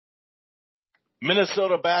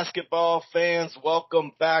Minnesota basketball fans,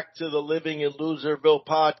 welcome back to the Living in Loserville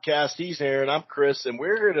podcast. He's Aaron, I'm Chris, and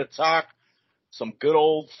we're here to talk some good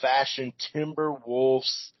old-fashioned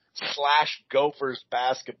Timberwolves / Gophers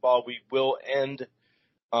basketball. We will end,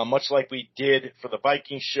 much like we did for the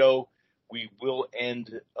Vikings show, we will end,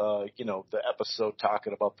 the episode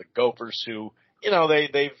talking about the Gophers who,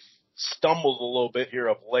 they've stumbled a little bit here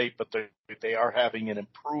of late, but they are having an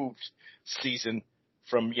improved season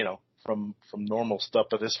from normal stuff.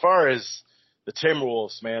 But as far as the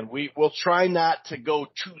Timberwolves, man, we'll try not to go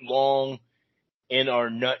too long in our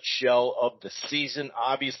nutshell of the season.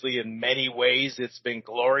 Obviously, in many ways, it's been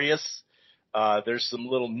glorious. There's some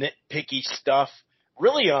little nitpicky stuff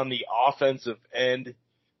really on the offensive end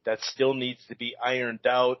that still needs to be ironed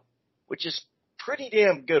out, which is pretty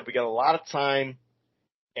damn good. We got a lot of time.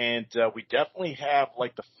 And we definitely have,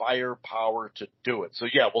 the firepower to do it. So,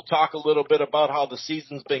 yeah, we'll talk a little bit about how the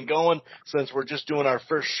season's been going since we're just doing our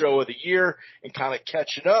first show of the year and kind of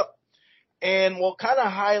catching up. And we'll kind of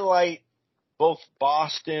highlight both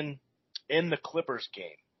Boston and the Clippers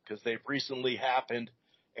game because they've recently happened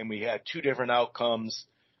and we had two different outcomes.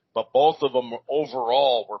 But both of them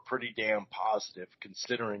overall were pretty damn positive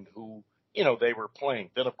considering who, they were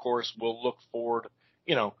playing. Then, of course, we'll look forward,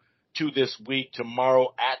 to this week,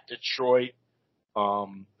 tomorrow at Detroit,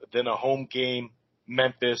 then a home game,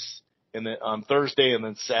 Memphis, and then on Thursday and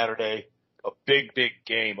then Saturday, a big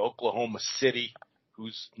game, Oklahoma City,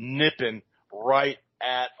 who's nipping right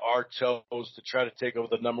at our toes to try to take over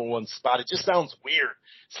the number one spot. It just sounds weird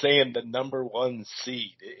saying the number one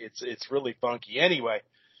seed. It's really funky. Anyway,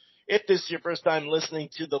 if this is your first time listening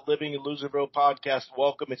to the Living in Loserville podcast,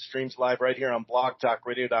 welcome. It streams live right here on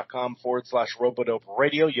blogtalkradio.com/Rope-A-Dope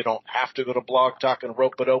Radio. You don't have to go to Blog Talk and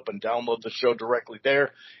Rope-A-Dope and download the show directly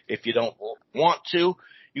there if you don't want to.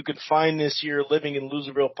 You can find this here Living in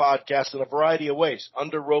Loserville podcast in a variety of ways.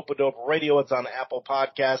 Under Rope-A-Dope Radio, it's on Apple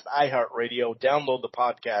Podcast, iHeartRadio. Download the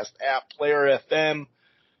podcast app, Player FM,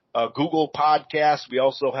 Google Podcasts. We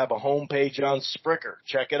also have a homepage on Spreaker.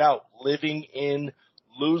 Check it out, Living in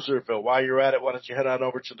Loserville. While you're at it, why don't you head on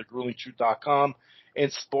over to thegruelingtruth.com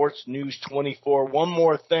and Sports News 24. One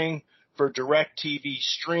more thing for DirecTV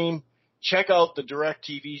Stream. Check out the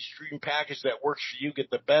DirecTV Stream package that works for you. Get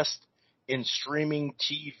the best in streaming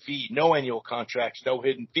TV. No annual contracts, no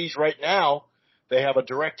hidden fees. Right now, they have a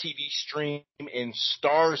DirecTV Stream in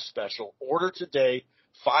Stars special. Order today,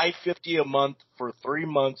 $5.50 a month for 3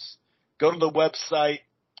 months. Go to the website,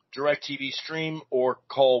 DirecTV Stream, or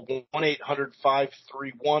call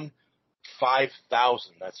 1-800-531-5000.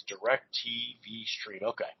 That's DirecTV Stream.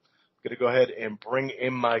 Okay. I'm going to go ahead and bring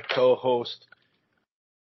in my co-host,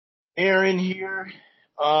 Aaron, here.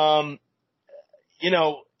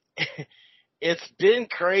 It's been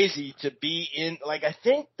crazy to be in, I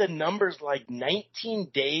think the number's 19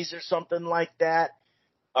 days or something like that.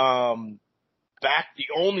 Back the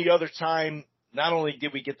only other time, not only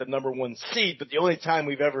did we get the number one seed, but the only time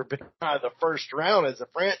we've ever been out of the first round as a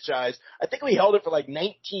franchise, I think we held it for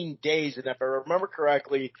 19 days. And if I remember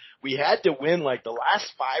correctly, we had to win the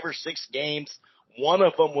last 5 or 6 games. One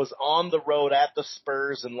of them was on the road at the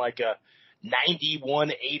Spurs in a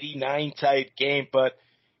 91-89 type game. But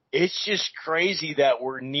it's just crazy that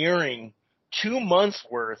we're nearing 2 months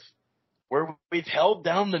worth where we've held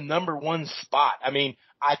down the number one spot. I mean,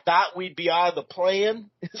 I thought we'd be out of the play-in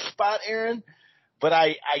spot, Aaron, but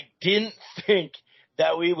I didn't think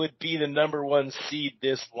that we would be the number one seed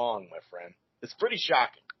this long, my friend. It's pretty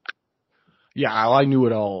shocking. Yeah, I knew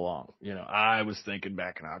it all along. I was thinking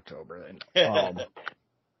back in October. And,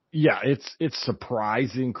 yeah, it's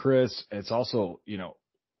surprising, Chris. It's also,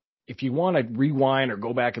 if you want to rewind or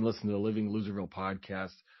go back and listen to the Living Loserville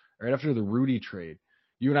podcast, right after the Rudy trade,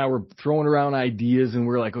 you and I were throwing around ideas and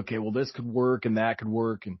we're like, okay, well, this could work and that could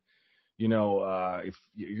work. And, if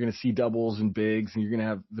you're going to see doubles and bigs and you're going to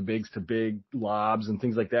have the bigs to big lobs and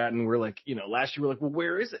things like that. And we're like, last year we're like, well,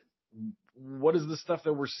 where is it? What is the stuff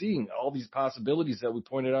that we're seeing? All these possibilities that we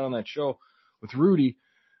pointed out on that show with Rudy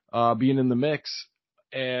being in the mix.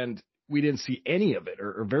 And we didn't see any of it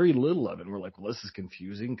or very little of it. And we're like, well, this is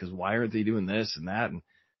confusing because why aren't they doing this and that? And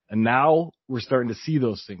now we're starting to see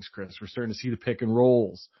those things, Chris. We're starting to see the pick and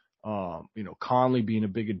rolls, Conley being a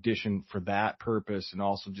big addition for that purpose and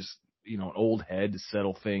also just, an old head to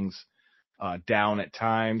settle things down at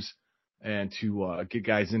times and to get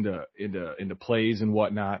guys into plays and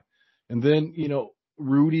whatnot. And then,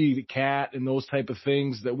 Rudy, the Cat, and those type of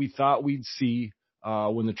things that we thought we'd see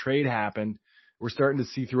when the trade happened, we're starting to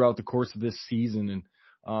see throughout the course of this season. And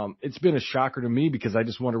it's been a shocker to me because I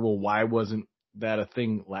just wonder, well, why wasn't that a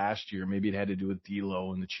thing last year? Maybe it had to do with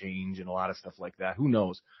D'Lo and the change and a lot of stuff like that. Who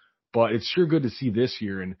knows? but it's sure good to see this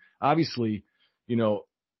year. And obviously,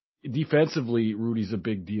 defensively, Rudy's a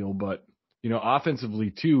big deal, but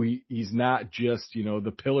offensively too, he's not just,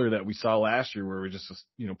 the pillar that we saw last year where we just,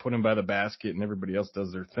 put him by the basket and everybody else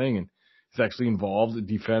does their thing. And he's actually involved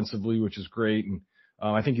defensively, which is great. And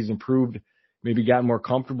I think he's improved, maybe gotten more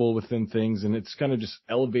comfortable within things, and it's kind of just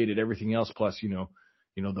elevated everything else. Plus,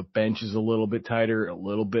 the bench is a little bit tighter, a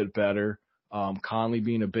little bit better. Conley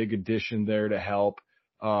being a big addition there to help.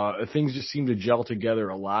 Things just seem to gel together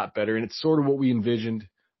a lot better. And it's sort of what we envisioned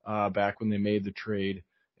back when they made the trade.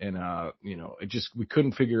 And, we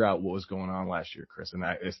couldn't figure out what was going on last year, Chris. And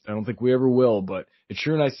I don't think we ever will, but it's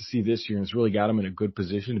sure nice to see this year. And it's really got him in a good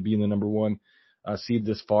position to be in the number one seed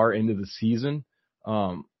this far into the season.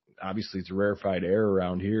 Obviously it's a rarefied air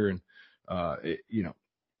around here. And,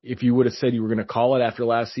 if you would have said you were going to call it after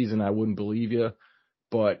last season, I wouldn't believe you,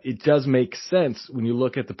 but it does make sense when you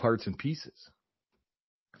look at the parts and pieces.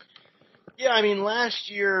 Yeah. I mean, last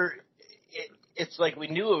year, it's like we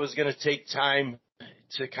knew it was going to take time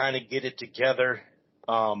to kind of get it together.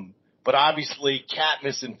 But obviously Cat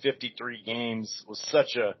missing 53 games was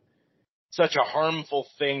such a harmful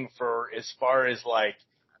thing for as far as like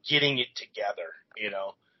getting it together,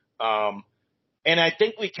 and I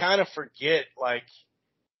think we kind of forget, like,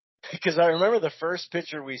 because I remember the first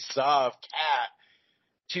picture we saw of Cat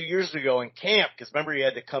 2 years ago in camp, because remember he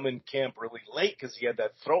had to come in camp really late because he had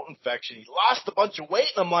that throat infection. He lost a bunch of weight,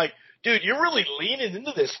 and I'm like, dude, you're really leaning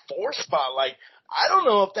into this 4 spot. Like, I don't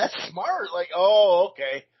know if that's smart. Like, oh,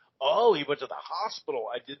 okay. Oh, he went to the hospital.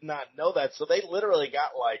 I did not know that. So they literally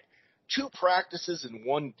got like 2 practices in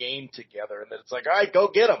 1 game together, and then it's like, all right, go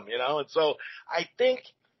get him, And so I think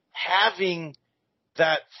having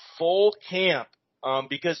that full camp,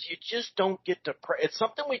 because you just don't get to it's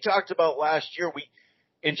something we talked about last year.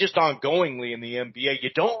 And just ongoingly in the NBA,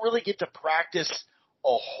 you don't really get to practice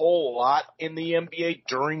a whole lot in the NBA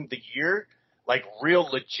during the year, like real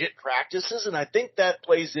legit practices. And I think that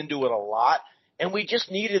plays into it a lot. And we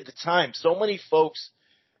just needed the time. So many folks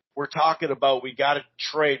were talking about, we got to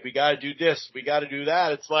trade, we got to do this, we got to do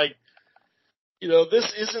that. It's like,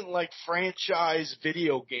 this isn't like franchise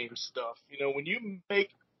video game stuff. When you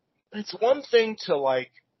it's one thing to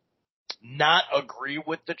like not agree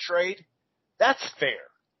with the trade. That's fair.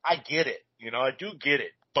 I get it. I do get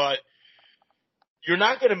it. But you're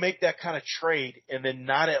not going to make that kind of trade and then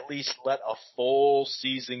not at least let a full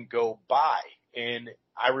season go by. And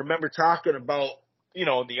I remember talking about, in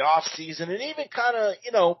the off season and even kind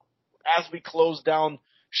of, as we closed down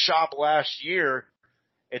shop last year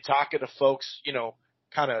and talking to folks,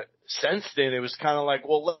 kind of since then, it was kind of like,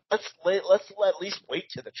 well, let's at least wait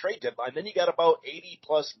to the trade deadline. Then you got about 80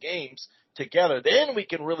 plus games together. Then we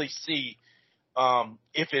can really see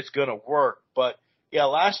if it's going to work. But yeah,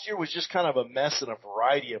 last year was just kind of a mess in a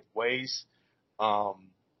variety of ways.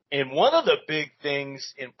 And one of the big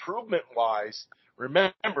things improvement wise,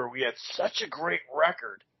 remember we had such a great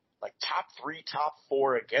record, like top 3, top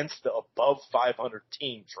 4 against the above 500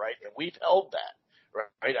 teams, right? And we've held that,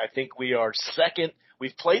 right? I think we are second.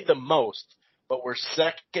 We've played the most, but we're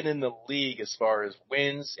second in the league as far as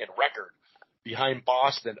wins and record, behind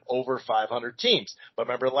Boston over 500 teams. But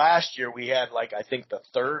remember last year we had like, I think the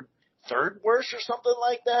third worst or something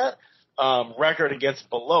like that, record against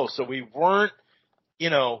below. So we weren't,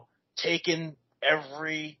 taking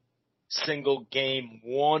every single game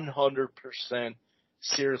 100%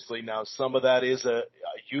 seriously. Now, some of that is a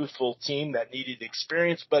youthful team that needed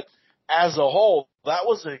experience, but as a whole, that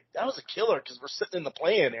was a killer because we're sitting in the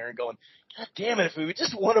play-in there and going, God damn it, if we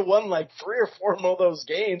just would have won like 3 or 4 more of those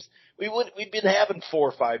games, we'd been having 4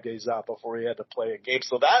 or 5 days out before we had to play a game.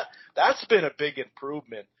 So that's been a big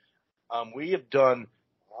improvement. We have done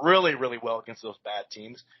really, really well against those bad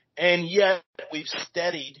teams, and yet we've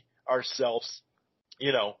steadied ourselves,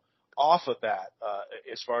 off of that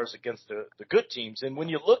as far as against the good teams. And when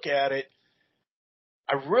you look at it,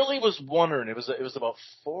 I really was wondering, it was about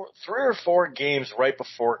 3 or 4 games right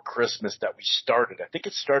before Christmas that we started. I think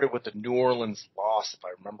it started with the New Orleans loss, if I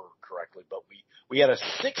remember correctly, but we had a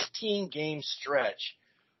 16-game stretch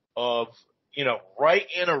of, right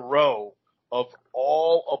in a row of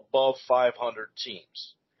all above 500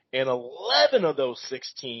 teams. And 11 of those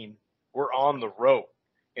 16 were on the road.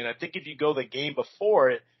 And I think if you go the game before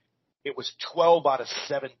it, it was 12 out of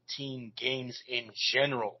 17 games in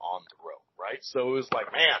general on the road, right? So it was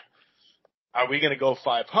like, man, are we going to go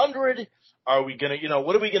 500? Are we going to,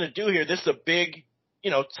 what are we going to do here? This is a big,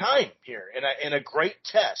 time here and a great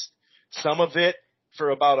test. Some of it for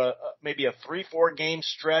about maybe a 3-4 game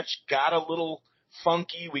stretch got a little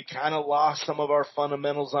funky. We kind of lost some of our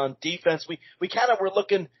fundamentals on defense. We kind of were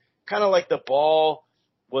looking kind of like the ball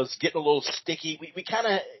was getting a little sticky. We kind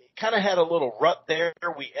of had a little rut there.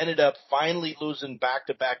 We ended up finally losing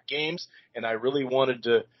back-to-back games, and I really wanted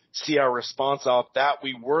to see our response off that.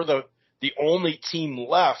 We were the only team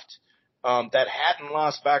left that hadn't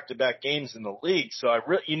lost back-to-back games in the league, so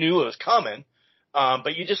you knew it was coming.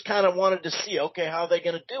 But you just kind of wanted to see, okay, how are they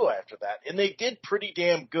going to do after that? And they did pretty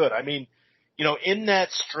damn good. I mean, in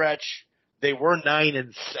that stretch, they were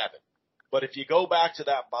 9-7. But if you go back to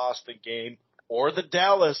that Boston game or the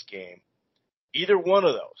Dallas game, either one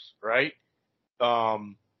of those, right?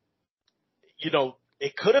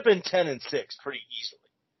 It could have been 10-6 pretty easily.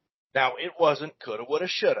 Now, it wasn't, coulda, woulda,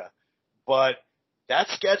 shoulda. But that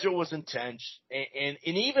schedule was intense. And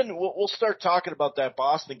even we'll start talking about that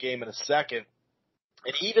Boston game in a second.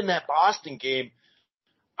 And even that Boston game,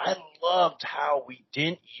 I loved how we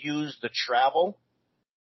didn't use the travel.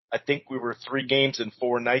 I think we were 3 games and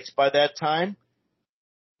 4 nights by that time.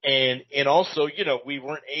 And also, we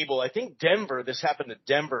weren't able, I think Denver, this happened to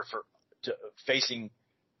Denver facing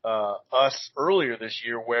us earlier this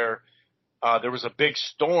year where there was a big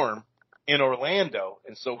storm in Orlando.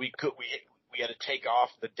 And so we had to take off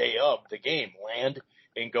the day of the game, land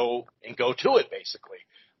and go to it basically.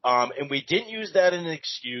 And we didn't use that as an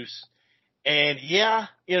excuse. And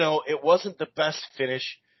it wasn't the best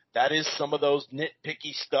finish. That is some of those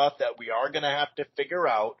nitpicky stuff that we are going to have to figure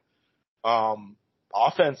out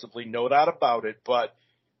offensively, no doubt about it. But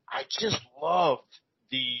I just loved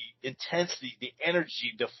the intensity, the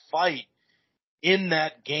energy, the fight in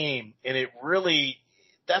that game. And it really,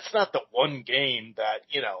 that's not the one game that,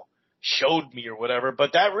 showed me or whatever,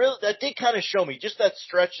 but that did kind of show me just that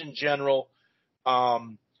stretch in general.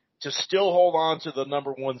 To still hold on to the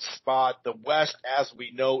number 1 spot. The West, as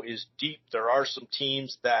we know, is deep. There are some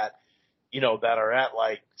teams that are at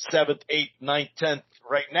like 7th, 8th, 9th, 10th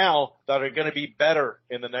right now that are going to be better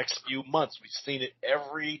in the next few months. We've seen it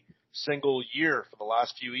every single year for the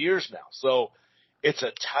last few years now. So it's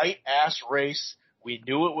a tight ass race. We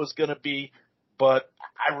knew it was going to be, but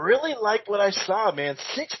I really liked what I saw, man.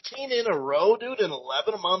 16 in a row, dude, and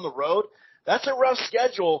 11 of them on the road. That's a rough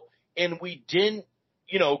schedule, and we didn't,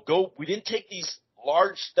 we didn't take these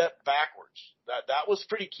large step backwards. That was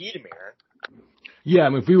pretty key to me, Aaron. Yeah, I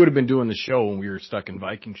mean, if we would have been doing the show when we were stuck in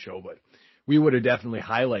Viking show, but we would have definitely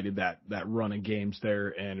highlighted that run of games there,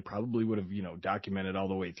 and it probably would have, documented all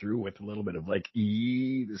the way through with a little bit of like,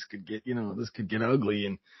 this could get ugly.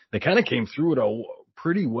 And they kind of came through it all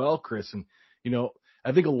pretty well, Chris. And,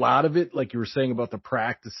 I think a lot of it, like you were saying about the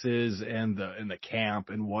practices and the camp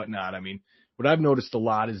and whatnot. I mean, what I've noticed a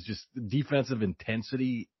lot is just the defensive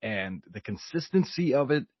intensity and the consistency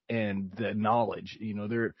of it and the knowledge.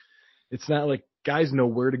 It's not like guys know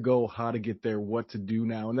where to go, how to get there, what to do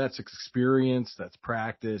now. And that's experience, that's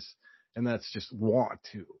practice, and that's just want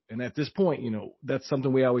to. And at this point, that's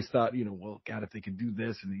something we always thought, well, God, if they could do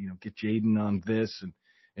this and, get Jaden on this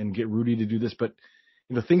and get Rudy to do this. But,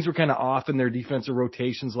 things were kind of off in their defensive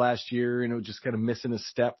rotations last year, just kind of missing a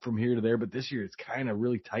step from here to there. But this year it's kind of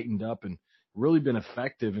really tightened up and really been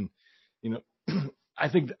effective. And, I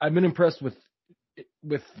think I've been impressed with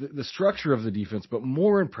the structure of the defense, but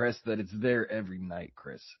more impressed that it's there every night,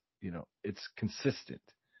 Chris. It's consistent,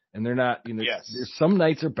 and they're not, yes. There's some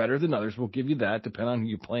nights are better than others. We'll give you that, depending on who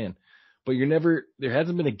you're playing. But there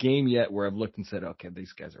hasn't been a game yet where I've looked and said, okay,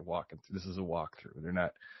 these guys are walking through. This is a walkthrough. They're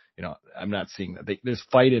not, I'm not seeing that. There's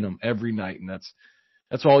fight in them every night, and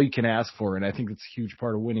that's all you can ask for. And I think it's a huge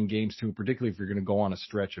part of winning games too, particularly if you're going to go on a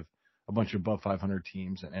stretch of a bunch of above 500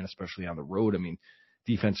 teams, and especially on the road. I mean,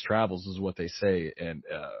 defense travels is what they say. And,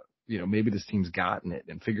 maybe this team's gotten it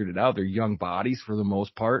and figured it out. They're young bodies for the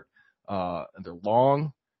most part. They're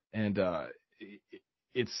long, and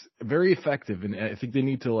it's very effective. And I think they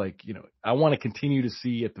need to, I want to continue to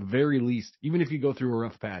see at the very least, even if you go through a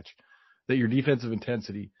rough patch, that your defensive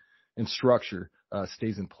intensity and structure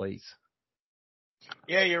stays in place.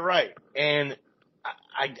 Yeah, you're right. And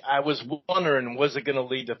I was wondering, was it going to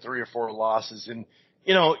lead to 3 or 4 losses? And,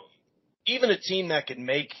 even a team that can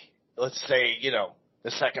make, let's say,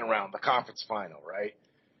 the second round, the conference final, right?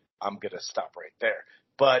 I'm going to stop right there.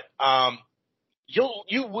 But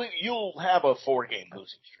you'll have a 4-game losing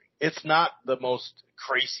streak. It's not the most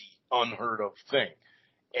crazy, unheard of thing.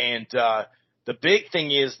 And the big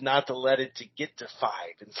thing is not to let it to get to 5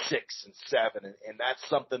 and 6 and 7. And that's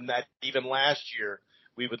something that even last year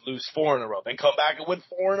we would lose 4 in a row, then come back and win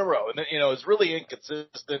 4 in a row. And then, it's really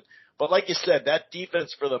inconsistent. But like you said, that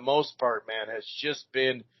defense for the most part, man, has just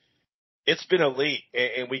been – it's been elite.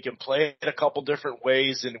 And we can play it a couple different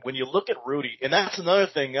ways. And when you look at Rudy – and that's another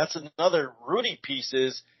thing. That's another Rudy piece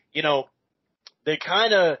is, they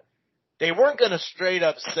weren't going to straight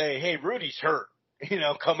up say, hey, Rudy's hurt.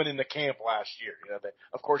 coming into camp last year. That,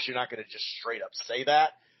 of course, you're not going to just straight up say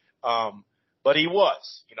that. But he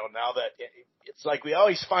was, now that it's like we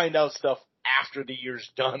always find out stuff after the year's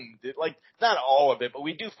done. Like, not all of it, but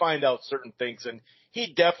we do find out certain things. And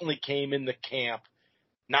he definitely came in the camp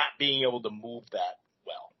not being able to move that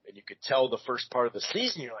well. And you could tell the first part of the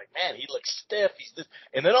season, you're like, man, he looks stiff. He's this.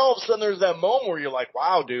 And then all of a sudden there's that moment where you're like,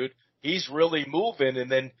 wow, dude, he's really moving.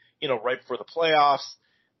 And then, right before the playoffs,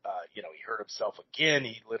 he hurt himself again.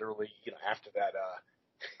 He literally, after that,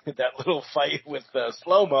 that little fight with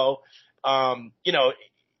Slow-Mo,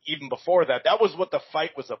 even before that, that was what the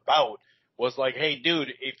fight was about, was like, hey,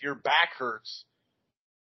 dude, if your back hurts,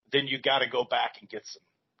 then you got to go back and get some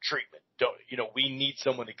treatment. We need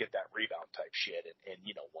someone to get that rebound type shit. And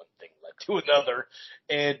one thing led to another.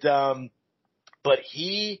 And, but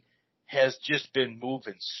he has just been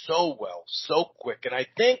moving so well, so quick. And I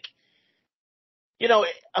think,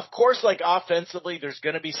 of course, like offensively, there's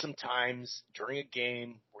going to be some times during a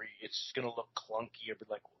game where it's just going to look clunky or be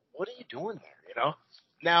like, what are you doing there?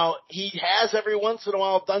 Now, he has every once in a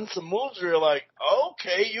while done some moves where you're like,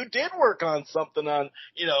 okay, you did work on something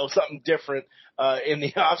something different in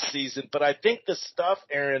the off season. But I think the stuff,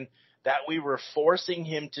 Aaron, that we were forcing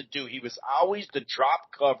him to do, he was always the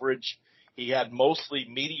drop coverage. He had mostly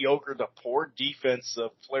mediocre to poor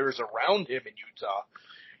defensive players around him in Utah.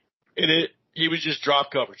 And he was just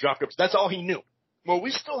drop coverage. That's all he knew. Well,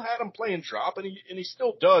 we still had him playing drop, and he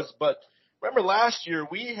still does. But remember last year,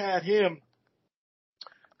 we had him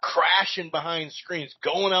crashing behind screens,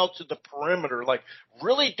 going out to the perimeter, like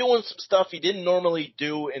really doing some stuff he didn't normally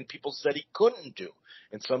do, and people said he couldn't do.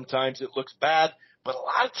 And sometimes it looks bad, but a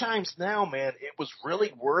lot of times now, man, it was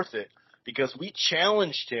really worth it because we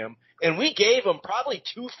challenged him, and we gave him probably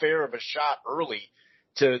too fair of a shot early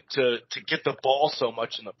to get the ball so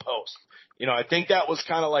much in the post. I think that was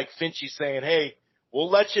kind of like Finchie saying, hey, we'll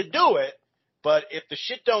let you do it, but if the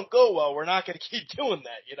shit don't go well, we're not going to keep doing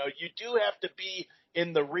that. You do have to be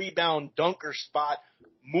in the rebound dunker spot,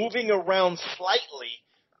 moving around slightly.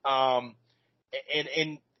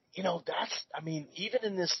 Even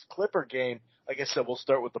in this Clipper game, like I said, we'll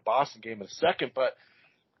start with the Boston game in a second, but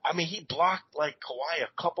he blocked like Kawhi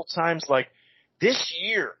a couple times. Like this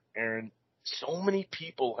year, Aaron, so many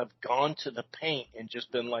people have gone to the paint and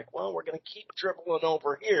just been like, well, we're going to keep dribbling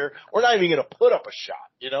over here. We're not even going to put up a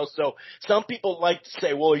shot, So some people like to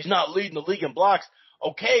say, well, he's not leading the league in blocks.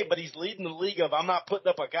 Okay, but he's leading the league of I'm not putting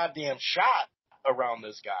up a goddamn shot around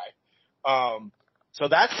this guy. So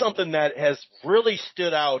that's something that has really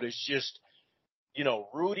stood out is just,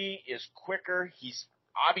 Rudy is quicker. He's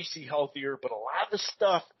obviously healthier, but a lot of the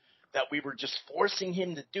stuff that we were just forcing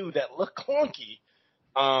him to do that looked clunky,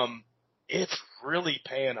 it's really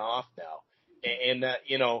paying off now. And that,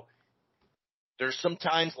 there's some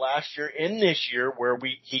times last year and this year where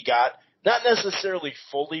he got not necessarily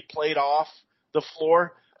fully played off the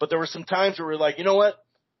floor, but there were some times where we're like, you know what?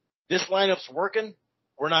 This lineup's working.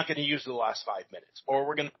 We're not going to use the last 5 minutes, or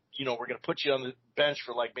we're going to put you on the bench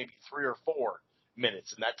for like maybe 3 or 4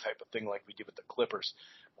 minutes and that type of thing like we did with the Clippers.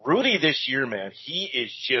 Rudy this year, man, he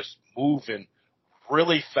is just moving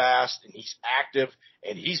really fast, and he's active,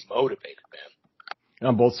 and he's motivated, man.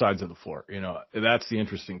 On both sides of the floor. That's the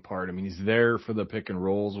interesting part. He's there for the pick and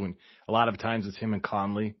rolls when a lot of times it's him and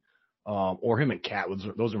Conley, or him and Cat.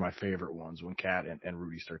 Those are my favorite ones when Cat and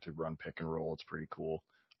Rudy start to run pick and roll. It's pretty cool.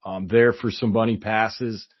 There for some bunny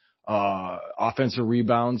passes, offensive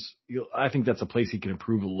rebounds. I think that's a place he can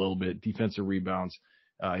improve a little bit. Defensive rebounds.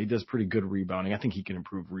 He does pretty good rebounding. I think he can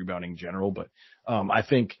improve rebounding in general, but I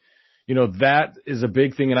think that is a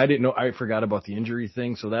big thing. And I forgot about the injury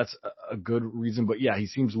thing. So that's a good reason. But yeah, he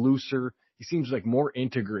seems looser. He seems like more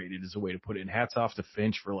integrated is a way to put it. And hats off to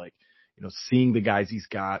Finch for seeing the guys he's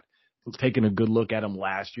got, taking a good look at him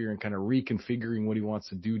last year and kind of reconfiguring what he wants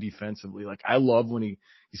to do defensively. Like I love when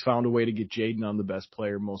he's found a way to get Jaden on the best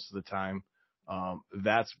player most of the time.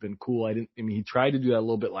 That's been cool. He tried to do that a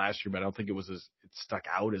little bit last year, but I don't think it stuck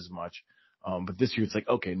out as much. But this year it's like,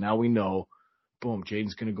 okay, now we know. Boom,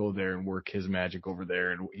 Jaden's going to go there and work his magic over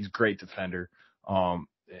there, and he's a great defender. And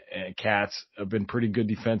Cats have been pretty good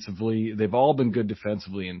defensively. They've all been good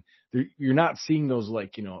defensively, and you're not seeing those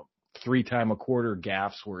 3-time a quarter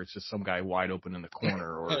gaffes where it's just some guy wide open in the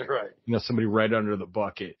corner or right. Somebody right under the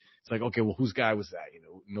bucket. It's like, okay, well, whose guy was that?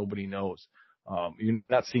 Nobody knows. You're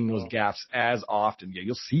not seeing those gaffes as often. Yeah,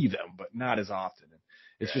 you'll see them, but not as often. And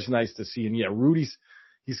it's just nice to see. And yeah,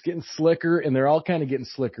 he's getting slicker, and they're all kind of getting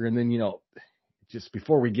slicker. And then just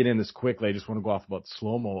before we get in this quickly, I just want to go off about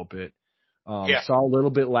Slow-Mo a bit. Saw a little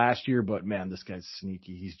bit last year, but man, this guy's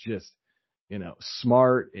sneaky. He's just,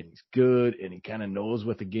 smart and he's good and he kind of knows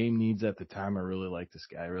what the game needs at the time. I really like this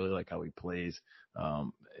guy. I really like how he plays.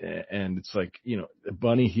 And it's like, a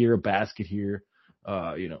bunny here, a basket here.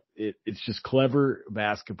 It's just clever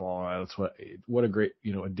basketball. That's what a great,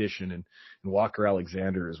 addition, and Walker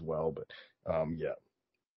Alexander as well. But, yeah.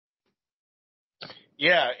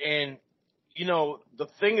 Yeah. And, the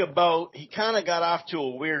thing about, he kind of got off to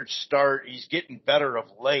a weird start. He's getting better of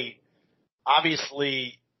late.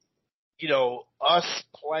 Obviously, us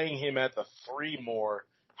playing him at the 3 more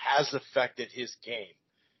has affected his game.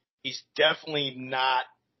 He's definitely not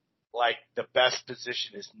like the best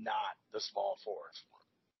position is not the small forward.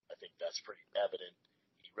 I think that's pretty evident.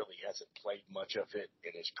 He really hasn't played much of it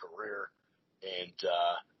in his career. And,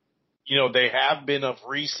 they have been of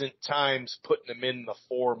recent times putting him in the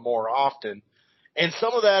 4 more often. And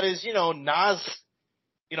some of that is, Nas,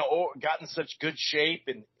 gotten such good shape.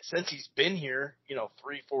 And since he's been here,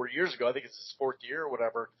 3-4 years ago, I think it's his 4th year or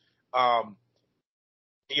whatever,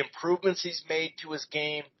 the improvements he's made to his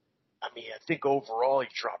game. I mean, I think overall he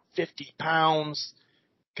dropped 50 pounds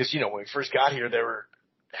because, when we first got here, they were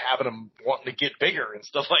having him wanting to get bigger and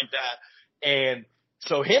stuff like that. And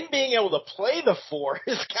so him being able to play the 4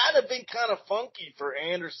 has kind of been kind of funky for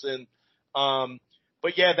Anderson.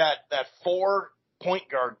 But yeah, that 4 point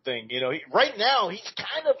guard thing, right now he's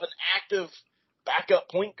kind of an active backup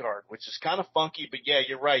point guard, which is kind of funky. But yeah,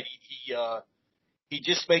 you're right. He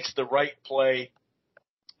just makes the right play.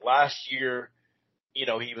 Last year,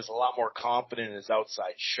 he was a lot more confident in his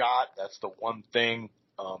outside shot. That's the one thing.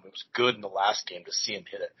 It was good in the last game to see him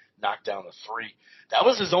hit it, knock down the 3. That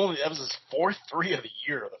was his 4th 3 of the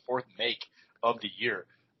year, the 4th make of the year.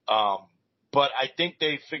 But I think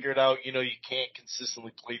they figured out, you can't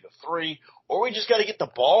consistently play the 3, or we just got to get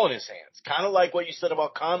the ball in his hands. Kind of like what you said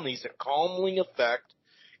about Conley. It's a calming effect,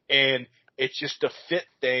 and it's just a fit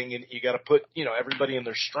thing, and you got to put, everybody in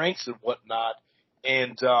their strengths and whatnot.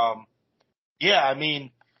 And, yeah, I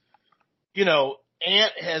mean,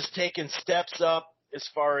 Ant has taken steps up as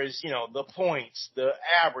far as, the points, the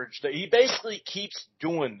average. He basically keeps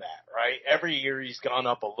doing that, right? Every year he's gone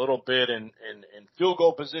up a little bit in field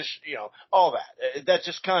goal position, all that. That's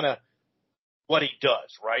just kind of what he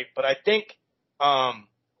does, right? But I think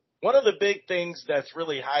one of the big things that's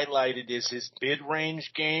really highlighted is his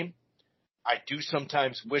mid-range game. I do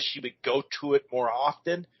sometimes wish he would go to it more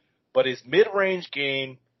often, but his mid-range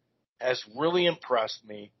game has really impressed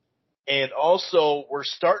me. And also, we're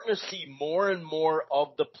starting to see more and more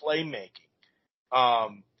of the playmaking.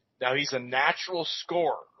 Now, he's a natural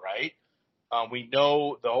scorer, right? We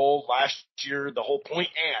know the whole last year, the whole point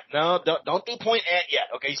Ant. No, don't do point Ant yet.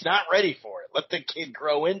 Okay, he's not ready for it. Let the kid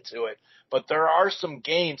grow into it. But there are some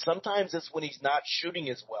games. Sometimes it's when he's not shooting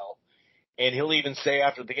as well. And he'll even say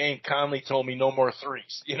after the game, Conley told me no more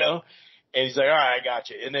 3s, And he's like, all right, I got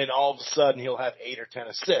you. And then all of a sudden he'll have 8 or 10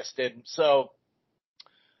 assists. And so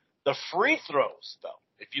the free throws, though,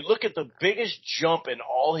 if you look at the biggest jump in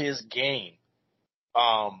all his game,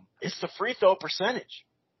 it's the free throw percentage.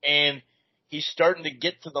 And he's starting to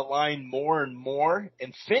get to the line more and more.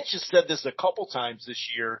 And Finch has said this a couple times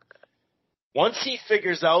this year. Once he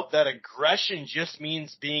figures out that aggression just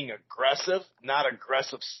means being aggressive, not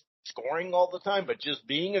aggressive scoring all the time, but just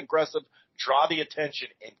being aggressive, draw the attention,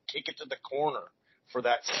 and kick it to the corner for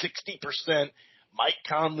that 60% Mike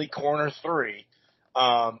Conley corner 3.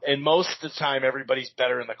 And most of the time, everybody's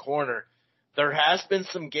better in the corner. There has been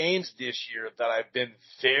some games this year that I've been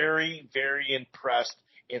very, very impressed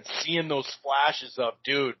in seeing those flashes of,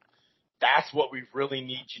 dude, that's what we really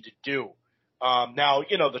need you to do. Now,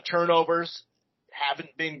 the turnovers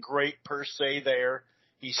haven't been great per se there.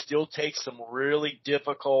 He still takes some really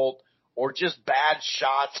difficult or just bad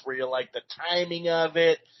shots where you're like the timing of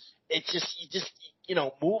it. It's just,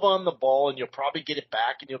 move on the ball and you'll probably get it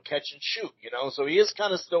back and you'll catch and shoot, So he is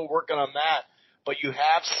kind of still working on that, but you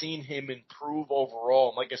have seen him improve overall.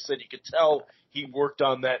 And like I said, you could tell he worked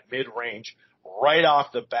on that mid-range right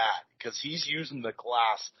off the bat because he's using the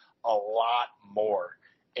glass a lot more.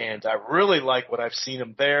 And I really like what I've seen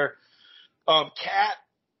him there. Cat,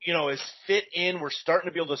 is fit in. We're starting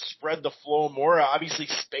to be able to spread the flow more. Obviously,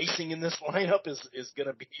 spacing in this lineup is going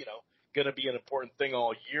to be, going to be an important thing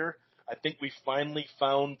all year. I think we finally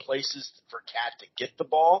found places for Cat to get the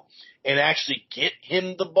ball and actually get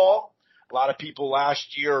him the ball. A lot of people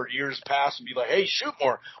last year or years past would be like, hey, shoot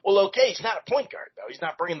more. Well, okay, he's not a point guard, though. He's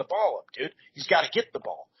not bringing the ball up, dude. He's got to get the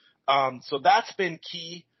ball. So that's been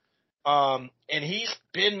key. And he's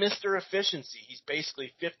been Mr. Efficiency. He's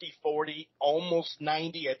basically 50-40, almost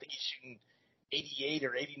 90. I think he's shooting 88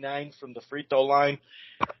 or 89 from the free throw line.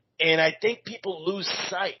 And I think people lose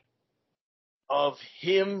sight of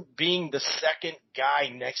him being the second guy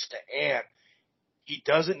next to Ant. He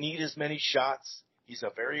doesn't need as many shots. He's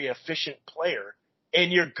a very efficient player.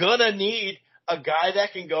 And you're going to need a guy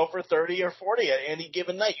that can go for 30 or 40 at any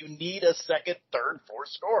given night. You need a second, third, fourth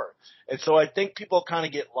scorer. And so I think people kind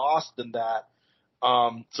of get lost in that.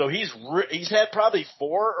 So he's had probably 4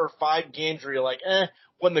 or 5 games where you're like,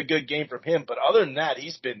 wasn't a good game from him. But other than that,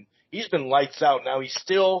 he's been lights out. Now he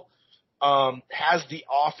still has the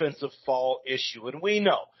offensive foul issue, and we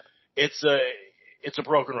know it's a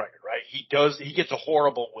broken record, right? He gets a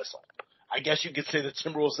horrible whistle. I guess you could say the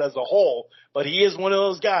Timberwolves as a whole, but he is one of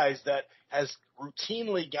those guys that has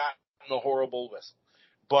routinely gotten a horrible whistle.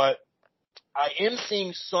 But I am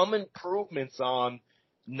seeing some improvements on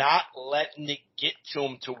not letting it get to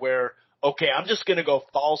him to where, okay, I'm just going to go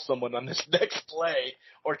foul someone on this next play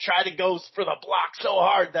or try to go for the block so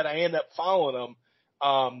hard that I end up fouling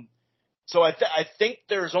him. So I think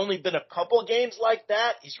there's only been a couple of games like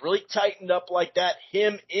that. He's really tightened up like that.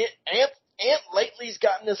 Ant lately's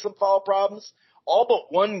gotten into some foul problems. All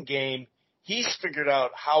but one game, he's figured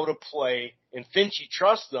out how to play, and Finchie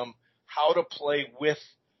trusts him, how to play with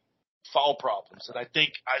foul problems. And I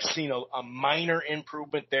think I've seen a minor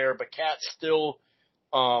improvement there, but Cat still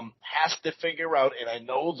has to figure out, and I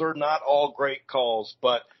know they're not all great calls,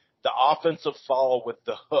 but the offensive foul with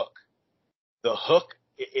the hook,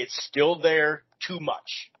 it's still there too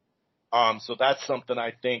much. So that's something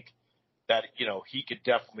I think that, he could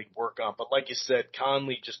definitely work on. But like you said,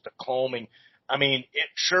 Conley, just the calming. I mean, it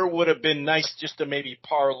sure would have been nice just to maybe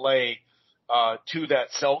parlay to that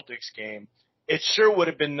Celtics game. It sure would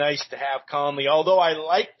have been nice to have Conley, although I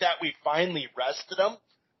like that we finally rested him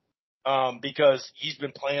because he's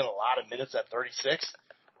been playing a lot of minutes at 36,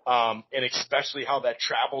 and especially how that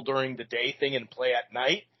travel during the day thing and play at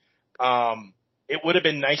night. It would have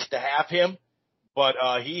been nice to have him. But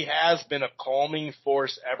he has been a calming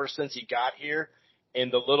force ever since he got here. In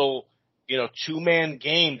the little, two-man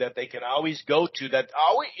game that they can always go to, that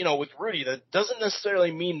always, with Rudy, that doesn't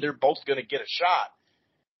necessarily mean they're both going to get a shot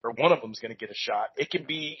or one of them's going to get a shot. It can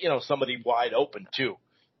be, somebody wide open too.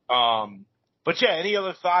 But yeah, any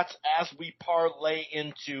other thoughts as we parlay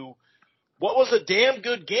into what was a damn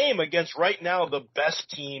good game against right now the best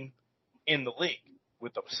team in the league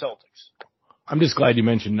with the Celtics? I'm just glad you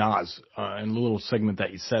mentioned Nas and the little segment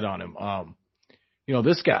that you said on him.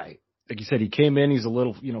 This guy, like you said, he came in, he's a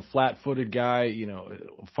little, flat-footed guy,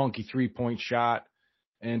 a funky three-point shot,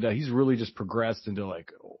 and he's really just progressed into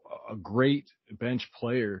like a great bench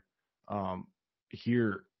player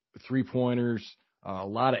here. Three-pointers, a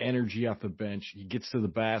lot of energy off the bench. He gets to the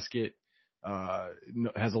basket,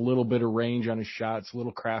 has a little bit of range on his shots, a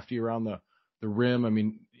little crafty around the rim. I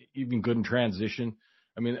mean, even good in transition.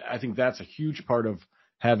 I mean, I think that's a huge part of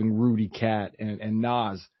having Rudy, Cat, and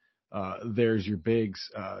Nas. There's your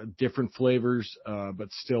bigs, different flavors,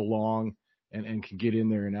 but still long and can get in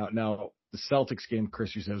there and out. Now, the Celtics game,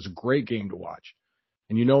 Chris, you said, was a great game to watch.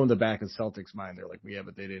 And in the back of the Celtics' mind, they're like, yeah,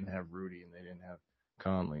 but they didn't have Rudy and they didn't have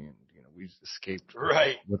Conley. And, we escaped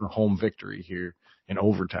with a home victory here in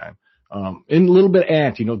overtime. And a little bit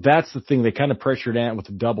Ant, that's the thing. They kind of pressured Ant with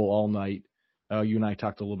a double all night. You and I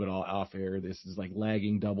talked a little bit off air. This is like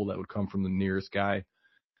lagging double that would come from the nearest guy.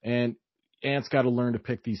 And Ant's got to learn to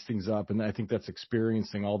pick these things up. And I think that's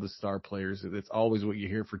experiencing all the star players. It's always what you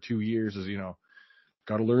hear for 2 years is,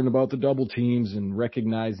 got to learn about the double teams and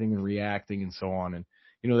recognizing and reacting and so on. And,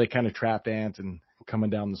 they kind of trapped Ant and coming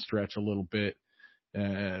down the stretch a little bit,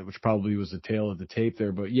 which probably was the tail of the tape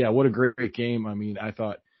there. But yeah, what a great game. I mean, I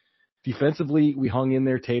thought defensively we hung in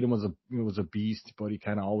there. Tatum was a beast, but he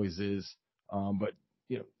kind of always is. But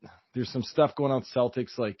there's some stuff going on with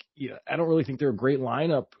Celtics. Like, I don't really think they're a great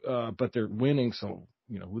lineup, but they're winning. So,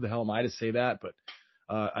 who the hell am I to say that? But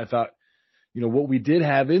I thought, what we did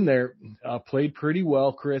have in there played pretty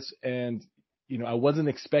well, Chris. And, I wasn't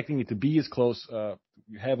expecting it to be as close,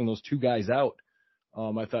 having those two guys out.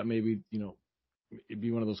 I thought maybe, it'd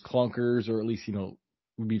be one of those clunkers or at least,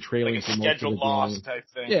 we'd be trailing. Like a scheduled loss type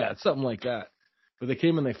thing. Yeah, something like that. But they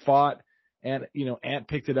came and they fought. And, Ant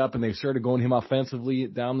picked it up and they started going him offensively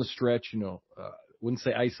down the stretch, wouldn't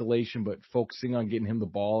say isolation, but focusing on getting him the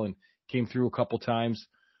ball and came through a couple times.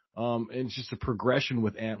 And it's just a progression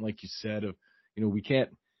with Ant, like you said, of, we can't,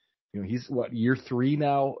 he's year 3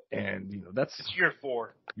 now. And, it's year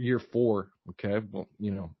 4. Year 4. Okay. Well,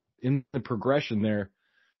 in the progression there,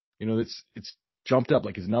 it's jumped up.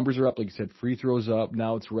 Like his numbers are up, like you said, free throws up.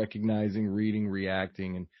 Now it's recognizing, reading,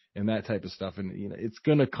 reacting, and that type of stuff. And, it's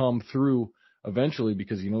going to come through eventually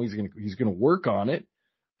because, he's going to work on it.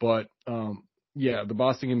 But, yeah, the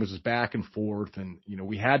Boston game was just back and forth and,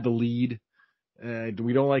 we had the lead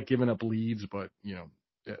We don't like giving up leads, but,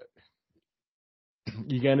 uh,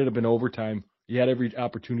 you ended up in overtime. You had every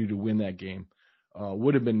opportunity to win that game.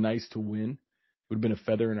 Would have been nice to win. Would have been a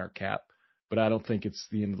feather in our cap, but I don't think it's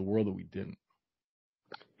the end of the world that we didn't.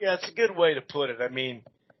 Yeah, it's a good way to put it. I mean,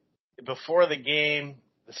 before the game,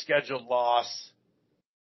 the scheduled loss,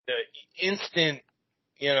 the instant,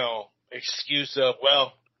 excuse of,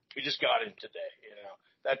 well, we just got in today,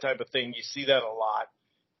 that type of thing. You see that a lot,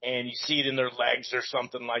 and you see it in their legs or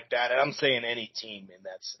something like that. And I'm saying any team in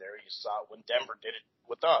that scenario. You saw it when Denver did it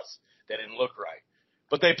with us. That didn't look right.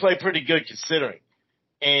 But they play pretty good considering.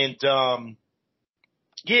 And,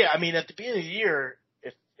 yeah, I mean, at the beginning of the year,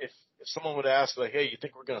 if someone would ask, like, hey, you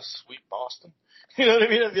think we're going to sweep Boston? You know what I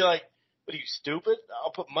mean? I'd be like, what are you, stupid?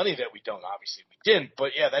 I'll put money that we don't. Obviously, we didn't.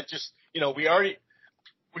 But, yeah, that just,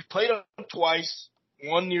 we played them twice,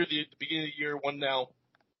 one near the beginning of the year, one now.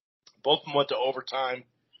 Both of them went to overtime.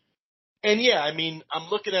 And, yeah, I mean, I'm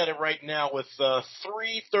looking at it right now with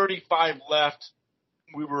 3:35 left.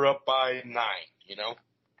 We were up by 9,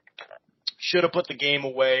 Should have put the game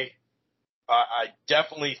away. I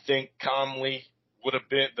definitely think Conley would have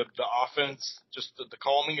been the offense, just the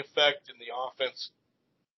calming effect in the offense,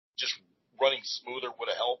 just running smoother would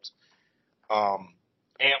have helped.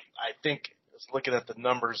 And I think, looking at the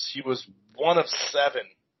numbers, he was 1 of 7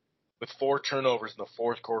 with 4 turnovers in the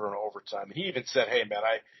fourth quarter and overtime. And he even said, hey, man,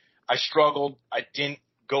 I struggled. I didn't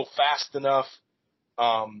go fast enough.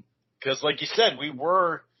 Because like you said, we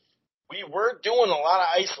were doing a lot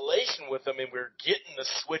of isolation with him, and we were getting the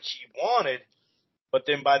switch he wanted. But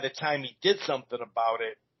then by the time he did something about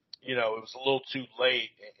it, it was a little too late.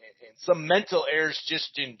 And some mental errors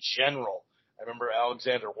just in general. I remember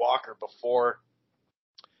Alexander Walker before,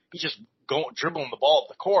 he just dribbling the ball up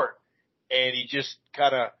the court, and he just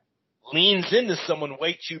kind of leans into someone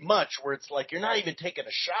way too much, where it's like you're not even taking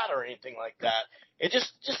a shot or anything like that. It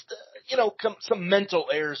just some mental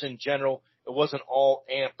errors in general. It wasn't all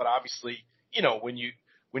Ant, but obviously, when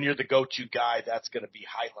you're the go-to guy, that's going to be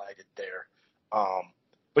highlighted there.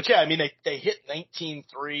 But yeah, I mean, they hit 19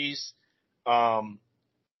 threes.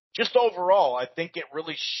 Just overall, I think it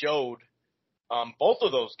really showed, both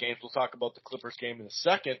of those games. We'll talk about the Clippers game in a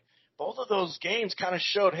second. Both of those games kind of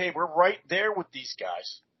showed, hey, we're right there with these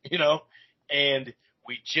guys, and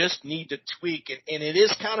we just need to tweak. And it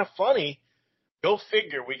is kind of funny. Go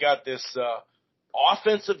figure. We got this,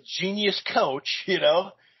 offensive genius coach,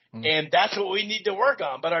 and that's what we need to work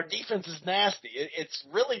on. But our defense is nasty. It's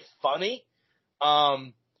really funny.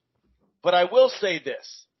 But I will say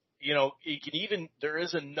this, there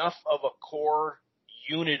is enough of a core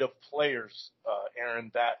unit of players,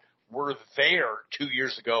 Aaron, that were there 2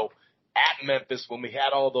 years ago at Memphis when we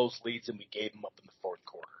had all those leads and we gave them up in the fourth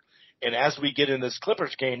quarter. And as we get in this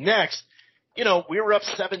Clippers game next, we were up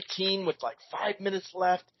 17 with like 5 minutes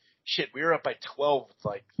left. Shit, we were up by 12 with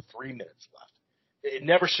like 3 minutes left. It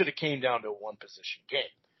never should have came down to a one-position game.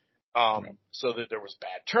 So that there was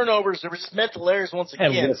bad turnovers. There was just mental errors once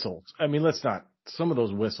again. And whistles. I mean, some of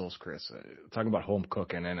those whistles, Chris, talking about home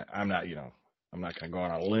cooking, and I'm not going to go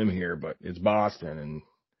on a limb here, but it's Boston, and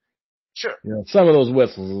sure, some of those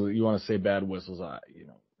whistles, you want to say bad whistles,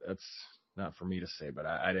 that's not for me to say, but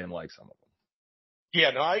I didn't like some of them.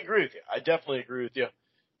 Yeah, no, I agree with you. I definitely agree with you.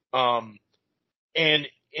 And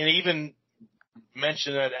even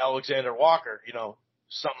mention that Alexander Walker,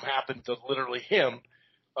 something happened to literally him.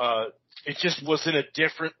 It just was in a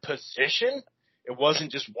different position. It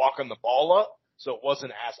wasn't just walking the ball up, so it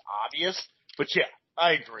wasn't as obvious. But yeah,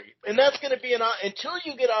 I agree. And that's going to be until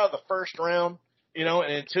you get out of the first round, and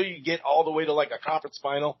until you get all the way to like a conference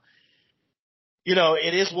final,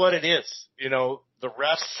 it is what it is. The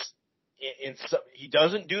refs, he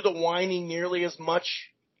doesn't do the whining nearly as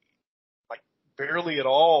much, like barely at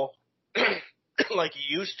all, like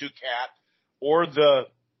he used to, Cat, or the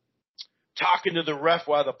talking to the ref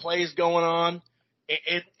while the play's going on.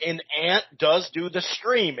 And Ant does do the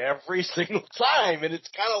stream every single time. And it's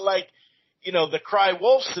kind of like, the cry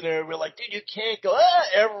wolf scenario. We're like, dude, you can't go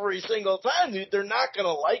every single time, dude. They're not going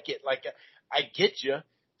to like it. Like, I get you.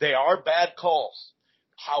 They are bad calls.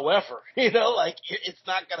 However, it's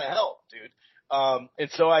not going to help, dude. And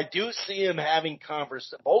so I do see him having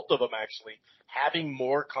both of them actually, having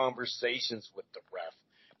more conversations with the ref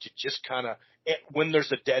to just kind of, when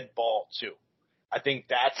there's a dead ball too. I think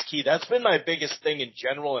that's key. That's been my biggest thing in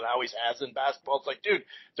general and always has in basketball. It's like, dude,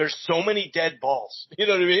 there's so many dead balls. You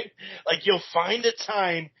know what I mean? Like, you'll find a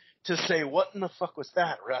time to say, what in the fuck was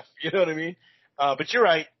that, ref? You know what I mean? But you're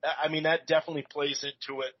right. I mean, that definitely plays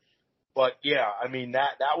into it. But yeah, I mean,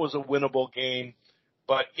 that was a winnable game.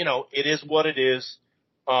 But, it is what it is.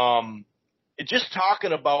 just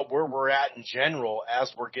talking about where we're at in general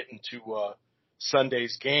as we're getting to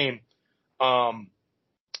Sunday's game.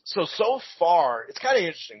 So far, it's kind of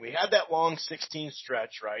interesting. We had that long 16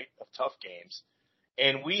 stretch, right, of tough games.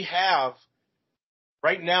 And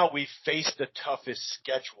right now, we've faced the toughest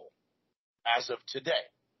schedule as of today,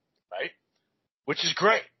 right? Which is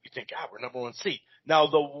great. You think, God, we're number one seed. Now,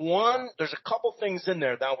 there's a couple things in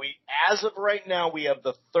there. Now, as of right now, we have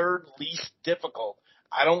the third least difficult.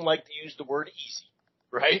 I don't like to use the word easy,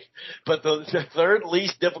 right? But the third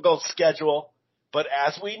least difficult schedule. But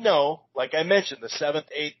as we know, like I mentioned, the 7th,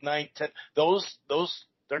 8th, 9th, 10th, those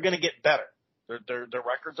they're going to get better. Their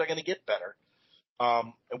records are going to get better.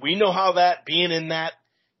 And we know how that being in that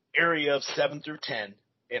area of 7 through 10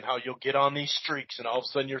 and how you'll get on these streaks and all of a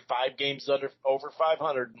sudden you're 5 games over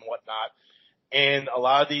 500 and whatnot. And a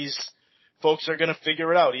lot of these folks are going to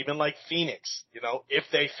figure it out, even like Phoenix. If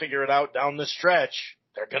they figure it out down the stretch,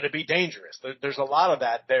 they're going to be dangerous. There's a lot of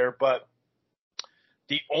that there, but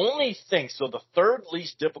the only thing, so the third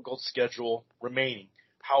least difficult schedule remaining.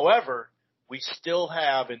 However, we still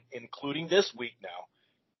have, including this week now,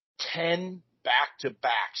 10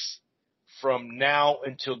 back-to-backs from now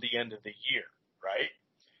until the end of the year, right?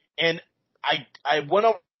 And I went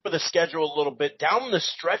over the schedule a little bit down the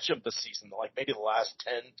stretch of the season, like maybe the last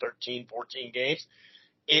 10, 13, 14 games.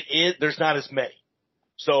 There's not as many.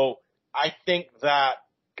 So I think that,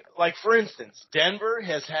 like for instance, Denver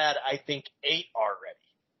has had, I think, 8 already,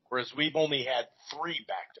 whereas we've only had 3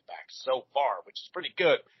 back-to-backs so far, which is pretty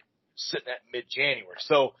good, sitting at mid-January.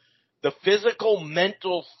 So the physical,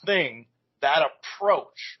 mental thing, that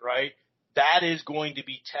approach, right, that is going to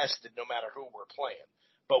be tested no matter who we're playing.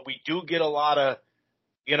 But we do get a lot of,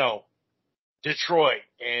 Detroit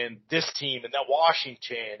and this team and that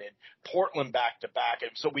Washington and Portland back-to-back.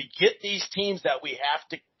 And so we get these teams that we have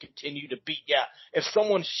to continue to beat. Yeah, if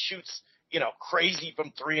someone shoots, crazy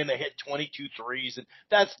from 3 and they hit 22 threes, and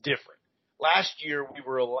that's different. Last year we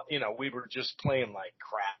were just playing like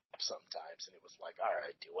crap sometimes, and it was like, all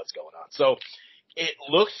right, dude, what's going on? So it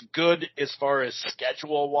looks good as far as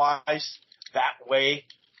schedule-wise that way.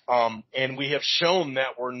 And we have shown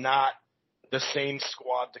that we're not the same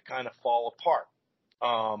squad to kind of fall apart,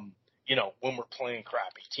 when we're playing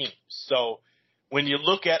crappy teams. So when you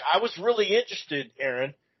look at, I was really interested,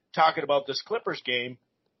 Aaron, talking about this Clippers game,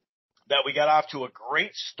 that we got off to a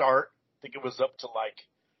great start. I think it was up to like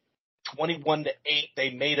 21-8. They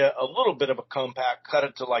made a little bit of a comeback, cut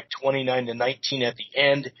it to like 29-19 at the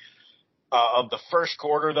end of the first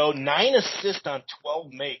quarter, though. 9 assists on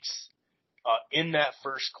 12 makes in that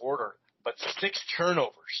first quarter, but 6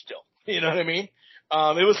 turnovers still. You know what I mean?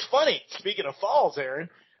 It was funny. Speaking of fouls, Aaron,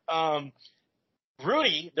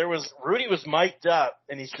 Rudy was mic'd up,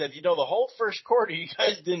 and he said, the whole first quarter, you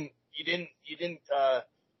guys didn't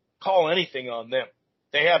call anything on them.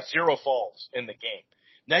 They have 0 fouls in the game.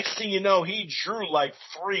 Next thing you know, he drew like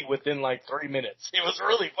 3 within like 3 minutes. It was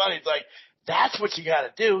really funny. It's like, that's what you got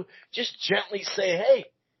to do. Just gently say, hey,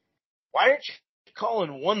 why aren't you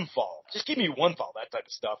calling 1 foul? Just give me 1 foul, that type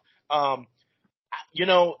of stuff.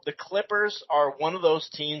 The Clippers are one of those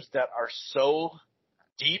teams that are so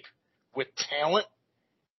deep with talent.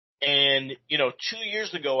 And, 2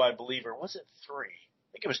 years ago, I believe, or was it 3?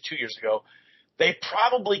 I think it was 2 years ago. They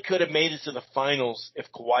probably could have made it to the finals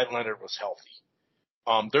if Kawhi Leonard was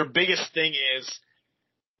healthy. Their biggest thing is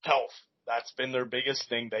health. That's been their biggest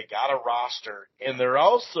thing. They got a roster. And they're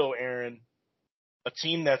also, Aaron, a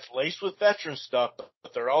team that's laced with veteran stuff,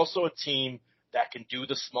 but they're also a team that can do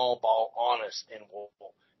the small ball honest and will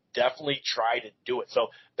definitely try to do it. So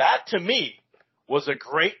that, to me, was a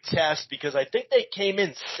great test because I think they came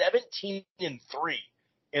in 17-3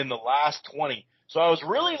 in the last 20. So I was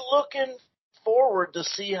really looking forward to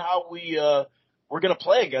see how we're going to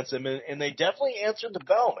play against them, and they definitely answered the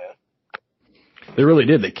bell, man. They really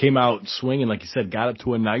did. They came out swinging, like you said, got up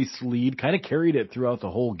to a nice lead, kind of carried it throughout the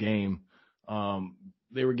whole game.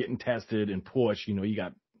 They were getting tested and pushed. You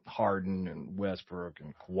got Harden and Westbrook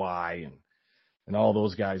and Kawhi and all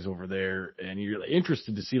those guys over there, and you're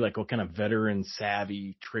interested to see like what kind of veteran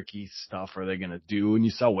savvy tricky stuff are they going to do, and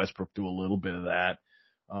you saw Westbrook do a little bit of that.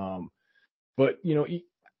 But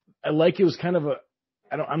I like it was kind of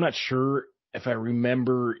I'm not sure if I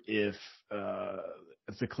remember if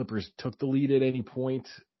the Clippers took the lead at any point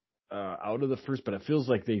out of the first, but it feels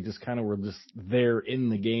like they just kind of were just there in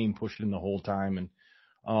the game, pushing the whole time, and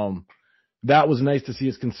that was nice to see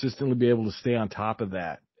us consistently be able to stay on top of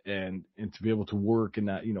that and to be able to work and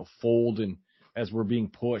not, fold and as we're being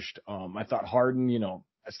pushed. I thought Harden,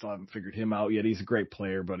 I still haven't figured him out yet. He's a great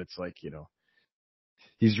player, but it's like,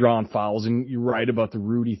 he's drawing fouls, and you're right about the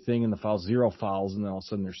Rudy thing and the fouls, 0 fouls, and then all of a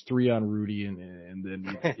sudden there's 3 on Rudy, and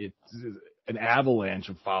then it's an avalanche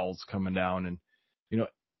of fouls coming down. And, you know,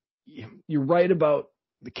 you're right about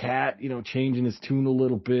the Cat, you know, changing his tune a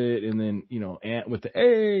little bit, and then, you know, with the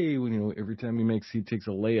hey, you know, every time he takes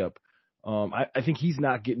a layup. I think he's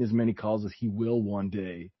not getting as many calls as he will one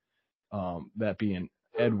day. That being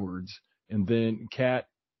Edwards, and then Cat,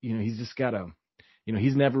 you know, he's just got to, you know,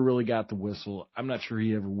 he's never really got the whistle. I'm not sure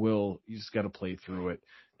he ever will. You just got to play through it.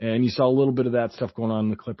 And you saw a little bit of that stuff going on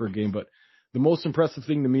in the Clipper game, but the most impressive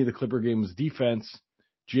thing to me, the Clipper game, was defense,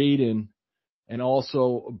 Jaden, and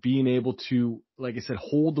also being able to, like I said,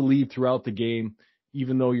 hold the lead throughout the game,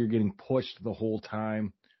 even though you're getting pushed the whole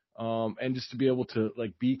time. And just to be able to,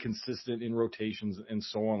 like, be consistent in rotations and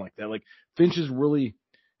so on like that. Like, Finch has really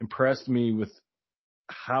impressed me with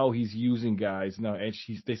how he's using guys. Now,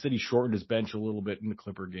 they said he shortened his bench a little bit in the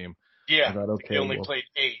Clipper game. Yeah, I thought, okay, he only played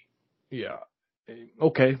 8. Yeah.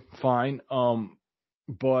 Okay, fine.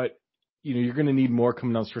 But, you know, you're going to need more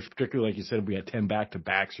coming down the stretch, particularly like you said, if we had 10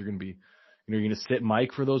 back-to-backs, you're going to be, you know, you're going to sit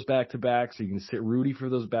Mike for those back-to-backs. You're going to sit Rudy for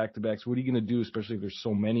those back-to-backs. What are you going to do, especially if there's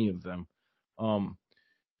so many of them?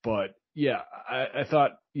 But, yeah, I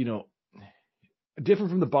thought, you know, different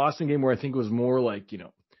from the Boston game where I think it was more like, you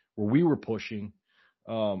know, where we were pushing.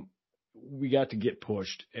 We got to get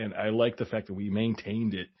pushed, and I like the fact that we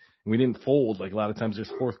maintained it. We didn't fold. Like, a lot of times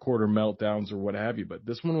there's fourth quarter meltdowns or what have you. But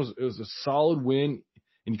this one was a solid win,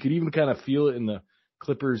 and you could even kind of feel it in the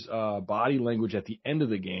Clippers' body language at the end of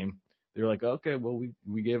the game. They're like, okay, well,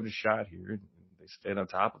 we gave it a shot here, and they stayed on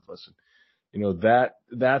top of us. And, you know,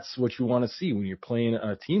 that's what you want to see when you're playing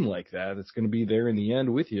a team like that. It's going to be there in the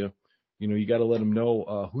end with you. You know, you got to let them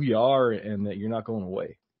know who you are and that you're not going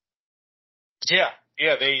away. Yeah,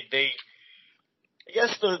 they I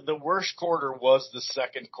guess the worst quarter was the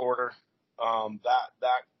second quarter.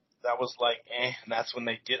 That was like, and that's when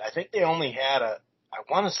they did. I think they only had I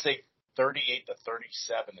want to say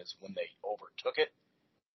 38-37 is when they overtook it,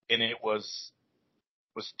 and it was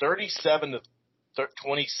 37-26,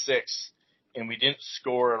 and we didn't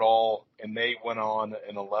score at all, and they went on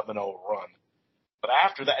an 11-0 run. But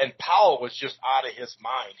after that, and Powell was just out of his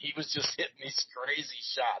mind. He was just hitting these crazy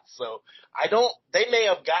shots. So they may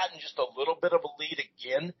have gotten just a little bit of a lead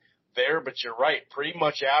again there, but you're right. Pretty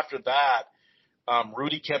much after that,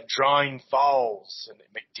 Rudy kept drawing fouls, and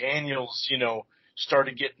McDaniels, you know,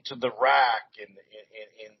 started getting to the rack and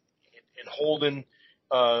holding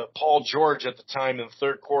Paul George at the time in the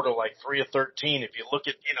third quarter like 3 of 13. If you look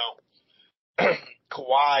at, you know,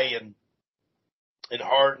 Kawhi and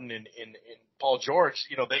Harden and Paul George,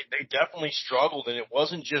 you know, they definitely struggled, and it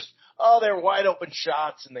wasn't just, they were wide open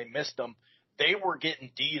shots and they missed them. They were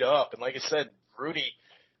getting D'd up. And like I said, Rudy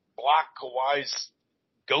blocked Kawhi's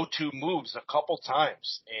go-to moves a couple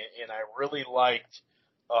times. And I really liked,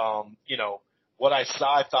 you know, what I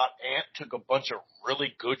saw. I thought Ant took a bunch of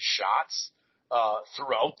really good shots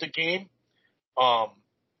throughout the game.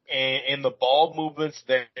 And the ball movements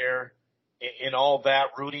there and all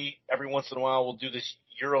that. Rudy, every once in a while, will do this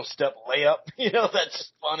Euro step layup. You know,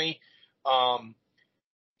 that's funny.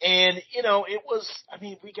 And, you know, it was, I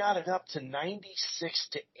mean, we got it up to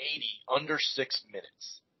 96-80 under 6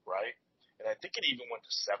 minutes, right? And I think it even went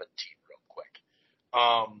to 17 real quick.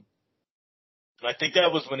 And I think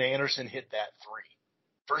that was when Anderson hit that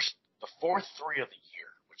the fourth three of the year,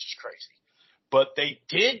 which is crazy. But they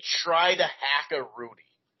did try to hack a Rudy.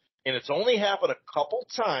 And it's only happened a couple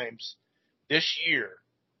times this year.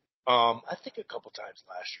 I think a couple times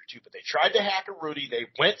last year too, but they tried to hack a Rudy. They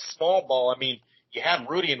went small ball. I mean, you had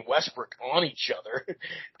Rudy and Westbrook on each other,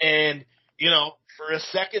 and you know, for a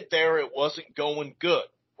second there, it wasn't going good,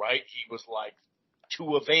 right? He was like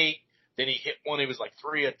 2 of 8. Then he hit one. He was like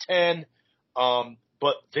 3 of 10.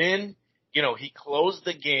 But then, you know, he closed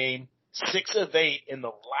the game 6 of 8 in the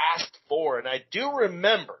last 4. And I do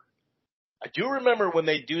remember when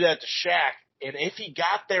they do that to Shaq, and if he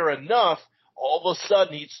got there enough, all of a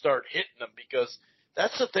sudden he'd start hitting them, because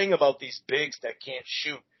that's the thing about these bigs that can't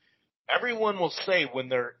shoot. Everyone will say when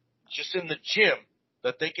they're just in the gym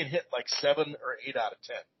that they can hit like 7 or 8 out of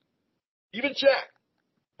 10. Even Shaq.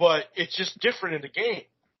 But it's just different in the game.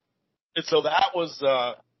 And so that was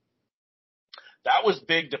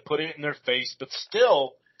big to put it in their face. But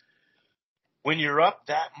still, when you're up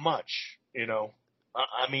that much, you know,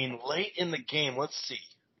 I mean, late in the game, let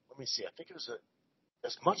me see. I think it was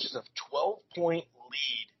as much as a 12-point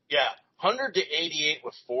lead. Yeah, 100-88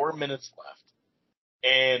 with 4 minutes left.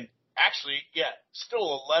 And actually, yeah,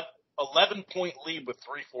 still 11-point lead with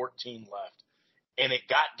 3:14 left. And it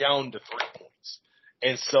got down to 3 points.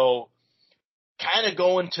 And so kind of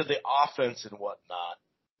going to the offense and whatnot,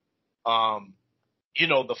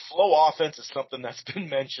 The flow offense is something that's been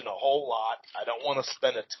mentioned a whole lot. I don't want to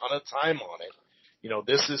spend a ton of time on it.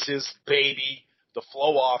 This is his baby, the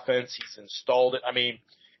flow offense. He's installed it. I mean,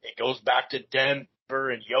 it goes back to Denver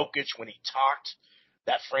and Jokic when he talked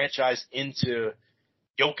that franchise into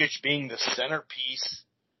Jokic being the centerpiece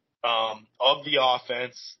of the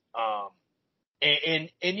offense, and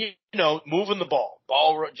moving the ball,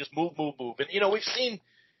 just move. And we've seen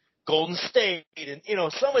Golden State and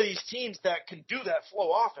some of these teams that can do that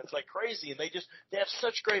flow offense like crazy, and they have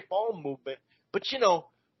such great ball movement. But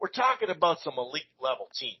we're talking about some elite level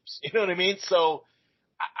teams. You know what I mean? So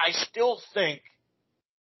I still think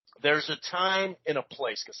there's a time and a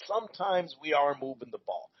place, because sometimes we are moving the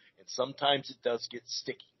ball, and sometimes it does get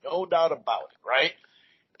sticky, no doubt about it, right?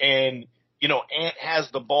 And Ant has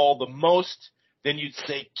the ball the most. Then you'd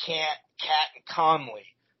say Cat and Conley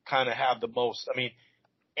kind of have the most. I mean,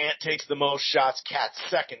 Ant takes the most shots, Cat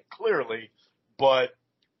second, clearly, but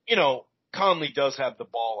Conley does have the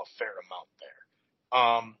ball a fair amount there.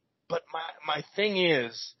 But my thing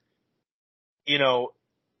is,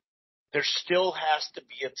 there still has to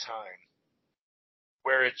be a time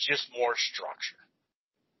where it's just more structure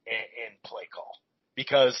and play call,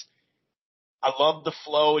 because I love the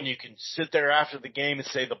flow, and you can sit there after the game and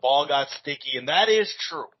say the ball got sticky, and that is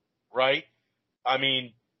true, right? I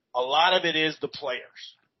mean, a lot of it is the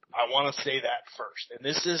players. I want to say that first. And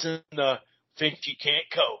this isn't the think you can't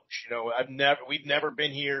coach. We've never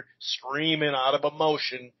been here screaming out of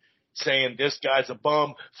emotion saying this guy's a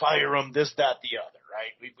bum, fire him, this, that, the other,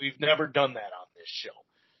 right? We've never done that on this show.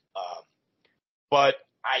 But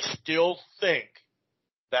I still think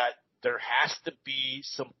that there has to be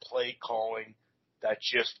some play calling that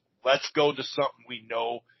just let's go to something we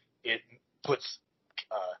know it puts,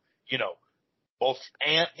 both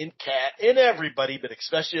Ant and Cat and everybody, but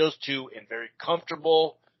especially those two, in very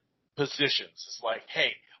comfortable positions. It's like,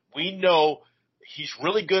 hey, we know he's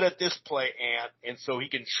really good at this play, Ant, and so he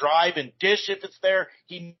can drive and dish if it's there.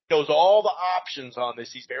 He knows all the options on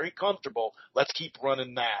this. He's very comfortable. Let's keep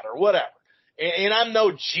running that or whatever. And I'm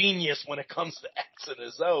no genius when it comes to X's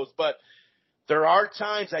and O's, but there are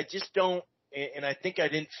times I just don't, and I think I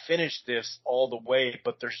didn't finish this all the way,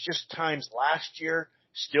 but there's just times last year,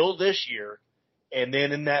 still this year, and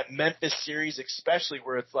then in that Memphis series especially,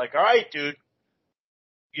 where it's like, all right, dude,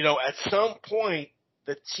 at some point,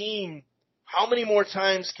 the team, how many more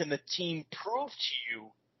times can the team prove to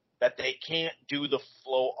you that they can't do the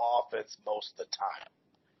flow offense most of the time?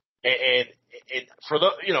 And for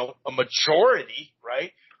a majority,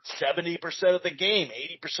 right, 70% of the game,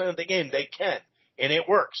 80% of the game, they can. And it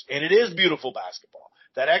works. And it is beautiful basketball.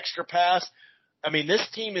 That extra pass, I mean, this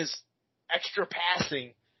team is extra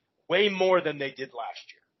passing way more than they did last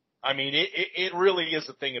year. I mean, it really is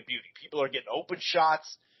a thing of beauty. People are getting open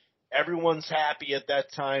shots. Everyone's happy at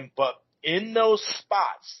that time. But in those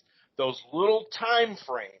spots, those little time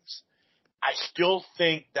frames, I still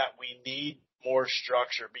think that we need more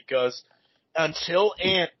structure, because until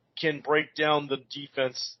Ant can break down the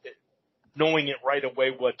defense, knowing it right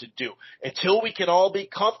away what to do, until we can all be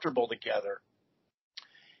comfortable together,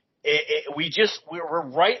 we're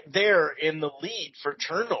right there in the lead for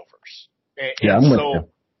turnovers. And so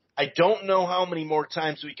I don't know how many more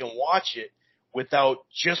times we can watch it without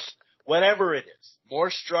just whatever it is,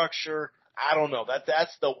 more structure. I don't know.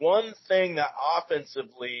 That's the one thing that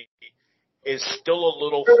offensively is still a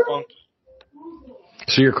little funky.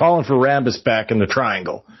 So you're calling for Rambis back in the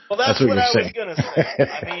triangle. Well, that's what I was going to say.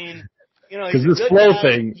 I mean, because this flow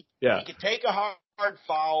thing, he can take a hard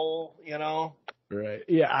foul, Right.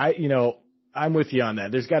 Yeah, I'm with you on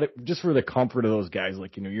that. There's got to, just for the comfort of those guys,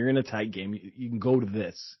 like, you're in a tight game. You can go to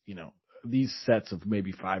this, these sets of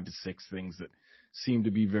maybe 5 to 6 things that seem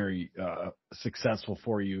to be very successful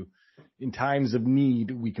for you. In times of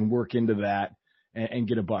need, we can work into that and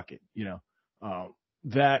get a bucket,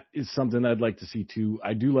 that is something I'd like to see too.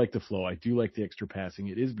 I do like the flow. I do like the extra passing.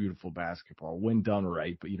 It is beautiful basketball when done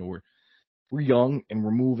right, but we're young and we're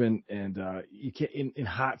moving, and you can't in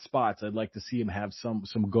hot spots. I'd like to see him have some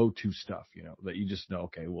go-to stuff, that you just know,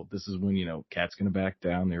 okay, well, this is when, Cat's going to back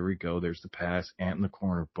down. There we go. There's the pass, Ant in the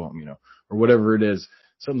corner, boom, or whatever it is,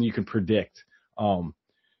 something you can predict. And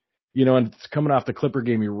it's coming off the Clipper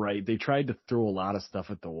game. You're right. They tried to throw a lot of stuff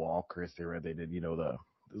at the wall, Chris. They did,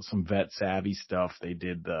 some vet savvy stuff. They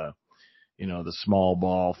did the small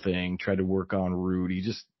ball thing, tried to work on Rude. He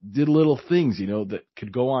just did little things, that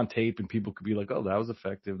could go on tape and people could be like, oh, that was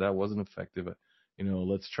effective. That wasn't effective.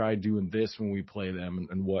 Let's try doing this when we play them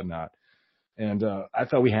and whatnot. And I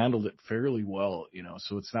thought we handled it fairly well,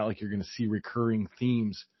 so it's not like you're going to see recurring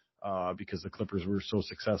themes because the Clippers were so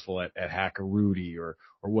successful at Hack a Rudy or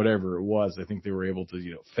whatever it was. I think they were able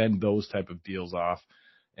to, fend those type of deals off.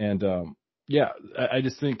 And, I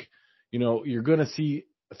just think, you're going to see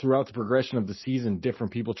throughout the progression of the season,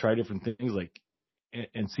 different people try different things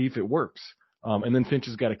and see if it works. And then Finch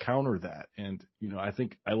has got to counter that. And, I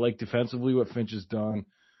think I like defensively what Finch has done.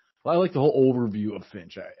 Well, I like the whole overview of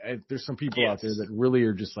Finch. There's some people out there that really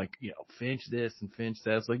are just like, Finch this and Finch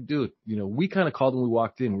that. It's like, dude, we kind of called when we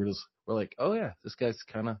walked in. We're like, oh yeah, this guy's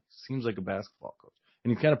kind of seems like a basketball coach,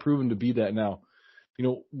 and he's kind of proven to be that now.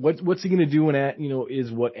 What's he going to do when Ant,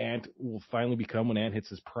 is what Ant will finally become when Ant hits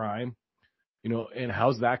his prime, and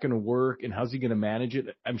how's that going to work, and how's he going to manage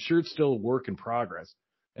it? I'm sure it's still a work in progress.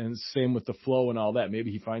 And same with the flow and all that. Maybe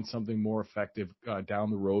he finds something more effective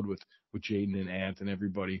down the road with Jaden and Ant and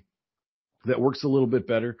everybody that works a little bit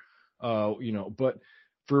better, but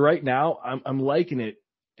for right now, I'm liking it.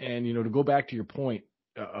 And, to go back to your point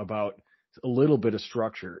about a little bit of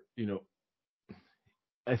structure,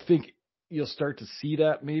 I think you'll start to see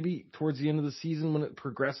that maybe towards the end of the season when it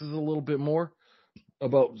progresses a little bit more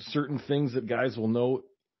about certain things that guys will know,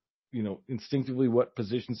 instinctively what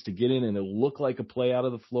positions to get in, and it'll look like a play out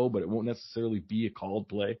of the flow, but it won't necessarily be a called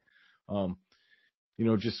play.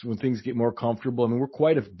 Just when things get more comfortable. I mean, we're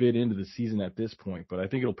quite a bit into the season at this point, but I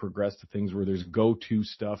think it'll progress to things where there's go-to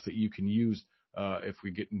stuff that you can use if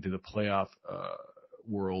we get into the playoff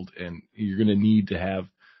world, and you're going to need to have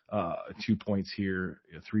 2 points here,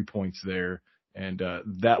 3 points there, and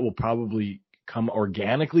that will probably come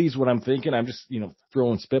organically is what I'm thinking. I'm just,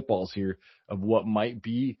 throwing spitballs here of what might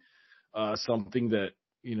be something that,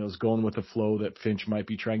 is going with the flow that Finch might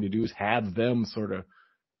be trying to do, is have them sort of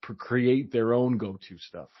create their own go-to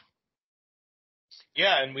stuff.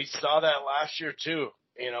 Yeah, and we saw that last year too.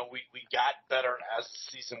 We got better as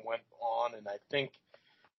the season went on, and I think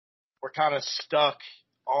we're kind of stuck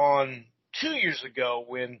on 2 years ago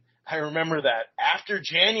when I remember that after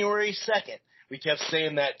January 2nd, we kept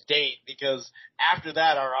saying that date because after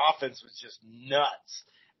that our offense was just nuts.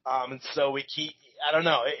 And so I don't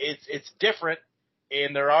know, it's different,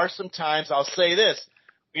 and there are some times, I'll say this,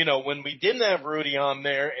 when we didn't have Rudy on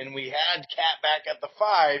there and we had Cat back at the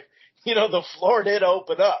 5, the floor did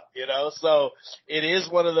open up, so it is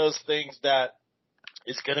one of those things that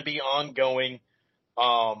is going to be ongoing.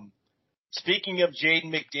 Speaking of Jaden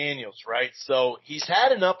McDaniels, right? So he's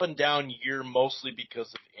had an up and down year mostly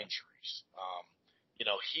because of injuries.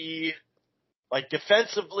 He,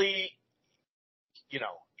 defensively,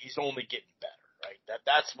 he's only getting better, right?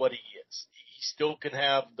 That's what he is. He still can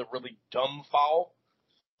have the really dumb foul,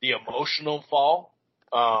 the emotional fall.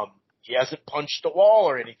 He hasn't punched the wall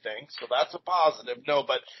or anything, so that's a positive. No,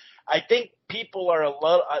 but I think people are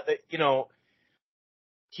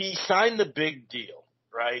he signed the big deal,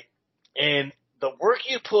 right? And the work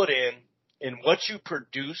you put in and what you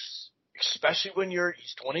produce, especially when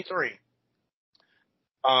he's 23,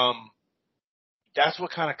 that's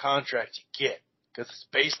what kind of contract you get, because it's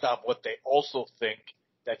based off what they also think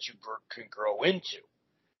that you can grow into.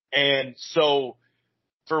 And so,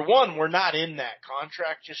 for one, we're not in that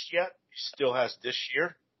contract just yet. He still has this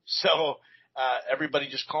year. So everybody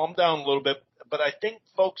just calm down a little bit. But I think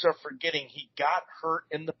folks are forgetting he got hurt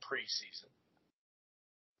in the preseason.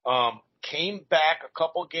 Came back a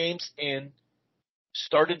couple games in,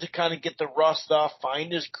 started to kind of get the rust off,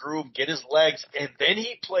 find his groove, get his legs, and then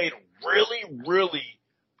he played really, really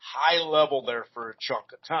high level there for a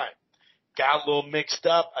chunk of time. Got a little mixed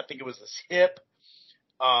up. I think it was his hip.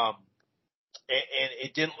 And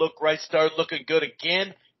it didn't look right. Started looking good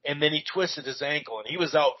again, and then he twisted his ankle, and he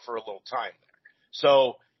was out for a little time there.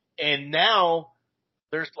 So, and now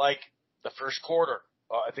there's the first quarter,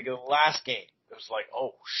 I think of the last game, it was like,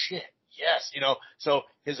 oh shit, yes, so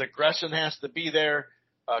his aggression has to be there.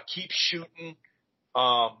 Keep shooting,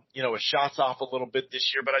 his shots off a little bit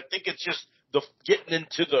this year, but I think it's just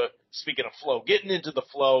speaking of flow, getting into the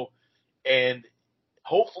flow, and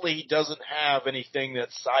hopefully he doesn't have anything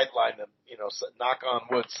that sidelined him, knock on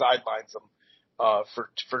wood, sidelines him for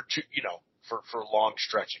a long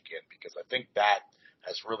stretch again, because I think that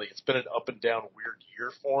has it's been an up and down weird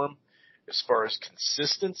year for him as far as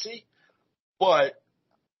consistency. But,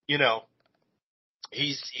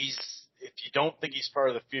 he's if you don't think he's part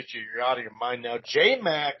of the future, you're out of your mind now.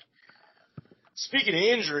 J-Mac, speaking of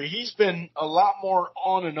injury, he's been a lot more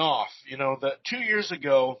on and off. That 2 years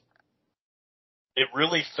ago, it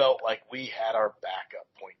really felt like we had our backup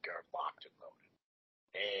point guard locked and loaded.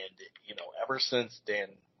 And, ever since then,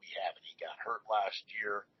 we haven't. He got hurt last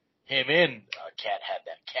year. Him and Cat had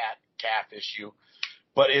that calf issue.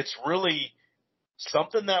 But it's really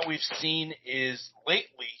something that we've seen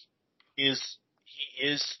lately is he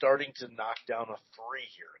is starting to knock down a three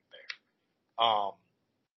here and there.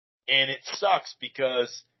 And it sucks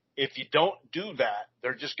because if you don't do that,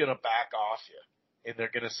 they're just going to back off you. And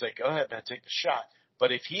they're going to say, go ahead, man, take the shot.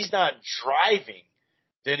 But if he's not driving,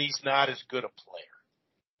 then he's not as good a player.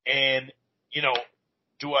 And,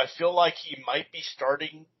 do I feel like he might be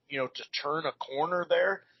starting, to turn a corner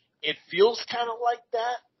there? It feels kind of like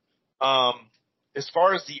that. As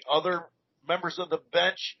far as the other members of the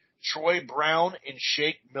bench, Troy Brown and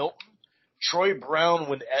Shake Milton. Troy Brown,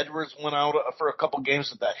 when Edwards went out for a couple games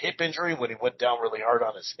with that hip injury, when he went down really hard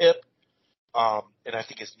on his hip, and I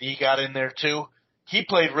think his knee got in there too, he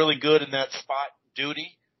played really good in that spot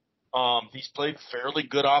duty. He's played fairly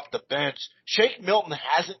good off the bench. Shake Milton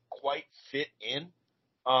hasn't quite fit in.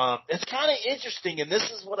 It's kind of interesting, and this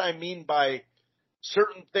is what I mean by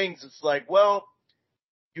certain things. It's like, well,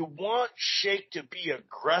 you want Shake to be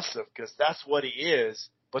aggressive because that's what he is,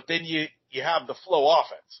 but then you have the flow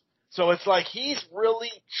offense. So it's like he's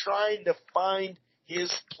really trying to find his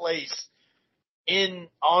place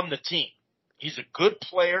on the team. He's a good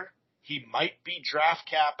player. He might be draft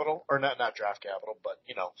capital, or not draft capital, but,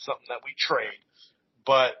 something that we trade.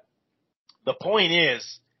 But the point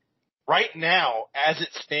is, right now, as it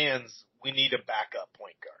stands, we need a backup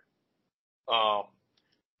point guard.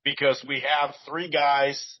 Because we have three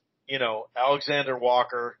guys, Alexander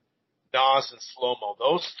Walker, Nas, and Slow-Mo.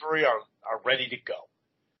 Those three are ready to go.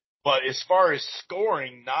 But as far as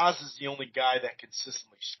scoring, Nas is the only guy that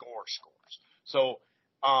consistently scores. So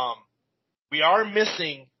we are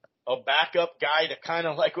missing a backup guy to kind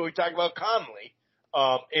of like what we talked about Conley.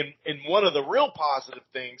 And one of the real positive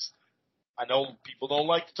things, I know people don't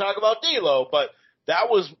like to talk about D'Lo, but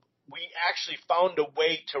we actually found a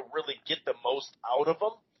way to really get the most out of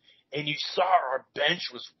him. And you saw our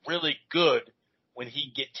bench was really good when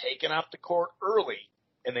he'd get taken off the court early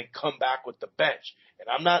and then come back with the bench. And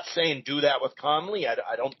I'm not saying do that with Conley.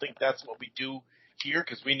 I don't think that's what we do here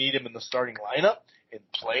because we need him in the starting lineup and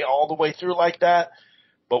play all the way through like that.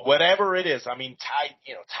 But whatever it is, I mean,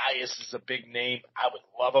 Tyus is a big name. I would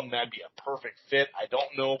love him. That'd be a perfect fit. I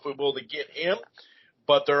don't know if we're able to get him,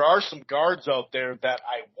 but there are some guards out there that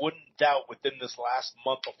I wouldn't doubt within this last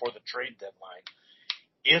month before the trade deadline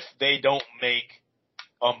if they don't make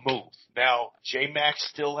a move. Now, J-Max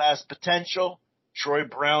still has potential. Troy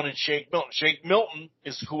Brown and Shake Milton. Shake Milton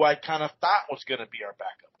is who I kind of thought was going to be our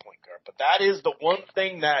backup point guard. But that is the one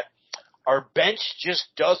thing that our bench just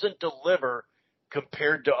doesn't deliver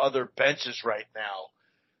compared to other benches right now.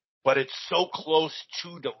 But it's so close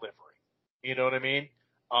to delivering. You know what I mean?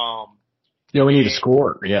 We need a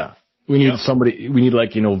scorer. Yeah. We need somebody. We need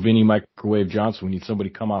Vinny Microwave Johnson. We need somebody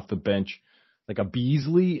to come off the bench like a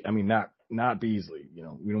Beasley. I mean, not Beasley. We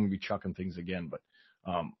don't want to be chucking things again, but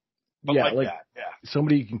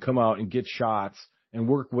somebody who can come out and get shots and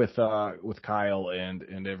work with Kyle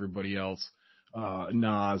and everybody else,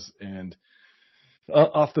 Nas and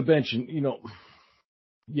off the bench. And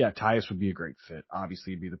Tyus would be a great fit.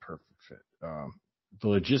 Obviously, it'd be the perfect fit. The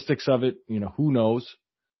logistics of it, who knows?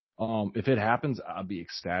 If it happens, I'll be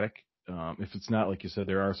ecstatic. If it's not, like you said,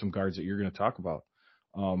 there are some guards that you're going to talk about.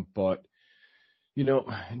 But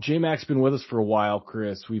J-Mac's been with us for a while,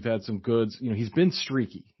 Chris. We've had some goods. He's been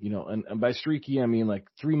streaky, and by streaky, I mean like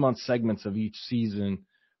 3-month segments of each season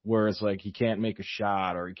where it's like he can't make a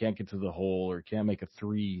shot or he can't get to the hole or he can't make a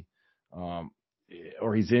three,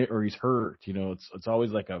 or he's hurt. It's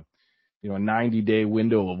always like a 90-day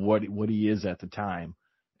window of what he is at the time.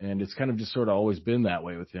 And it's kind of just sort of always been that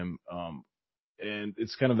way with him. And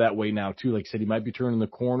it's kind of that way now too. Like I said, he might be turning the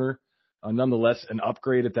corner. Nonetheless, an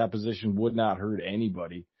upgrade at that position would not hurt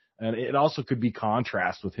anybody. And it also could be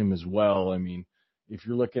contrast with him as well. I mean, if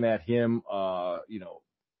you're looking at him,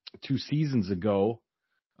 2 seasons ago,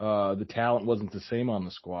 the talent wasn't the same on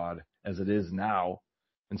the squad as it is now.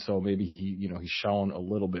 And so maybe he's shown a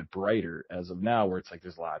little bit brighter as of now, where it's like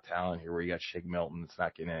there's a lot of talent here, where you got Shake Milton that's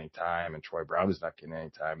not getting any time and Troy Brown is not getting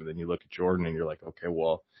any time. And then you look at Jordan and you're like, okay,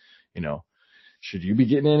 well, should you be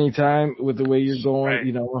getting any time with the way you're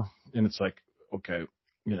going, right. And it's like, okay,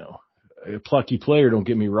 a plucky player, don't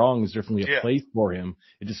get me wrong, is definitely a place for him.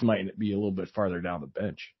 It just might be a little bit farther down the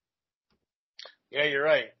bench. Yeah, you're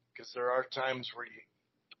right. Because there are times where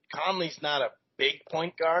Conley's not a big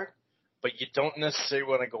point guard, but you don't necessarily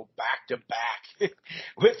want to go back to back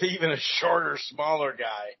with even a shorter, smaller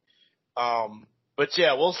guy. But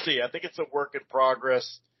yeah, we'll see. I think it's a work in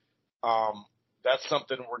progress. That's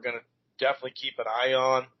something we're going to definitely keep an eye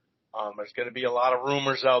on. There's going to be a lot of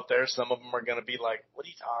rumors out there. Some of them are going to be like, what are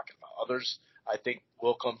you talking about? Others, I think,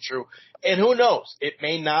 will come true. And who knows? It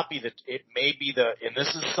may not be and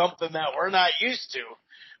this is something that we're not used to,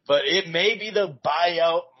 But it may be the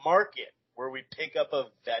buyout market where we pick up a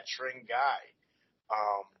veteran guy.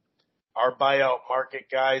 Our buyout market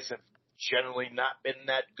guys have generally not been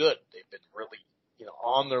that good. They've been really,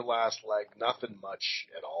 on their last leg, nothing much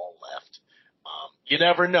at all left. You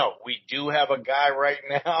never know. We do have a guy right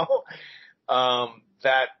now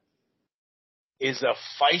that is a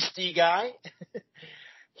feisty guy.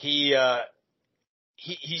 He's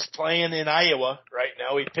playing in Iowa right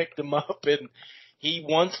now. We picked him up, and he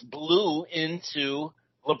once blew into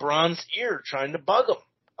LeBron's ear trying to bug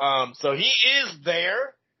him. So he is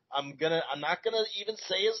there. I'm not gonna even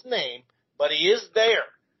say his name, but he is there,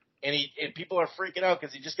 and people are freaking out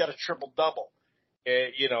because he just got a triple double,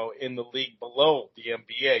 in the league below the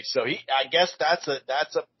NBA. So I guess that's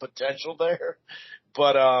a potential there,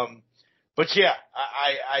 but yeah,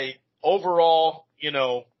 I overall,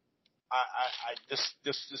 this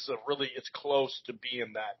is it's close to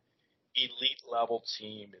being that elite level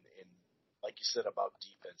team, and like you said about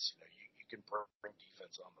defense, you can bring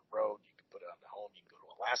defense on the road, you can put it on the home, you can go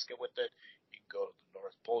to Alaska with it, you can go to the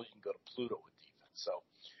North Pole, you can go to Pluto with defense. So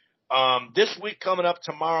this week coming up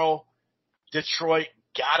tomorrow, Detroit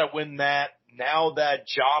gotta win that. Now that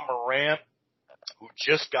Ja Morant, who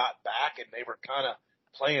just got back, and they were kind of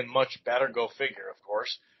playing much better, go figure, of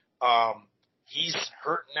course. He's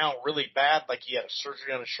hurting out really bad, like he had a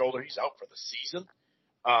surgery on his shoulder. He's out for the season.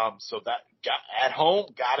 So that at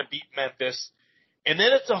home, got to beat Memphis. And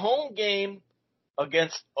then it's a home game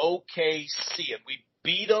against OKC. And we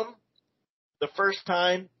beat them the first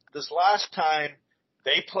time. This last time,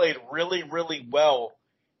 they played really, really well.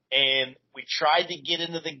 And we tried to get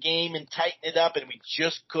into the game and tighten it up, and we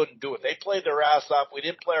just couldn't do it. They played their ass off. We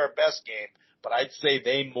didn't play our best game, but I'd say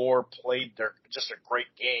they more played just a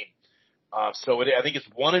great game. So I think it's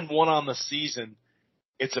 1-1 on the season.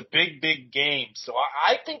 It's a big, big game. So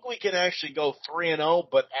I think we can actually go 3-0,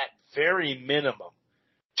 but at very minimum,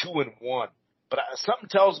 2-1. But something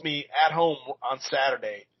tells me at home on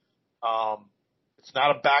Saturday, it's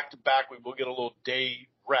not a back-to-back. We will get a little day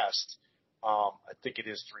rest. I think it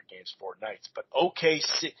is 3 games, 4 nights. But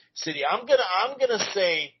OKC City, I'm gonna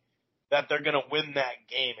say that they're gonna win that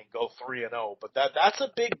game and go 3-0. But that's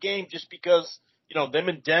a big game just because them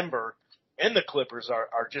in Denver and the Clippers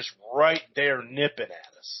are just right there nipping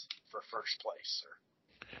at us for first place.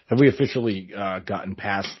 Have we officially gotten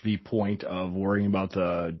past the point of worrying about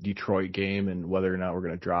the Detroit game and whether or not we're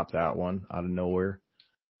going to drop that one out of nowhere?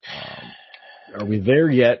 Are we there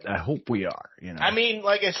yet? I hope we are. I mean,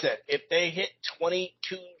 like I said, if they hit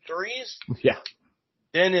 22 threes, yeah,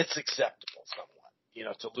 then it's acceptable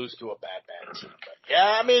somewhat, to lose to a bad team. But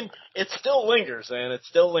yeah, I mean, it still lingers, man. It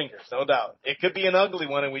still lingers, no doubt. It could be an ugly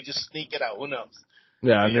one, and we just sneak it out. Who knows?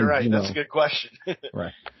 Yeah, you're right. That's a good question.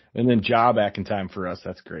 Right. And then Ja back in time for us.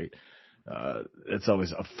 That's great. It's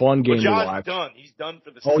always a fun game to watch. Done. He's done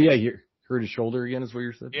for the season. Oh, yeah. You hurt his shoulder again is what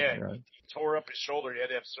you're saying? Yeah, right. He tore up his shoulder. He had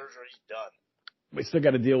to have surgery. He's done. We still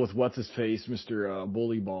got to deal with what's-his-face, Mr.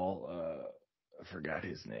 Bully Ball. I forgot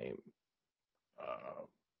his name.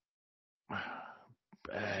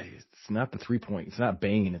 It's not the 3-point. It's not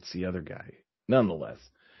Bane. It's the other guy. Nonetheless,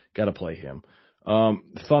 got to play him.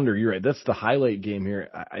 Thunder, you're right. That's the highlight game here.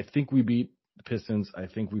 I think we beat the Pistons. I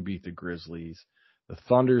think we beat the Grizzlies. The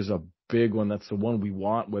Thunder's a big one. That's the one we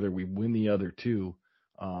want, whether we win the other two.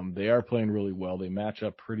 They are playing really well. They match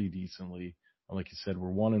up pretty decently. Like you said, we're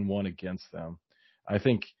 1-1 against them. I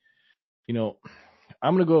think,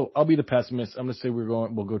 I'll be the pessimist. I'm going to say we'll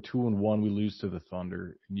go 2-1. We lose to the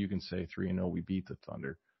Thunder. And you can say 3-0. We beat the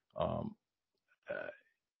Thunder.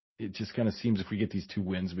 It just kind of seems if we get these 2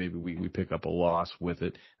 wins, maybe we pick up a loss with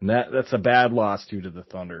it. And that's a bad loss to the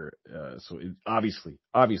Thunder. So obviously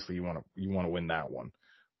you want to win that one,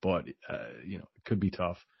 but it could be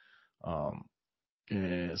tough.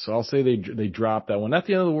 So I'll say they drop that one. Not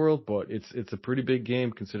the end of the world, but it's a pretty big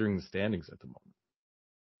game considering the standings at the moment.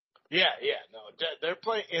 Yeah, no, they're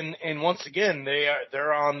playing, and once again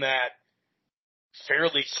they're on that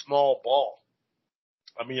fairly small ball.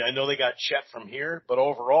 I mean, I know they got Chet from here, but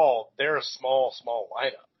overall they're a small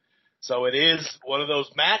lineup. So it is one of those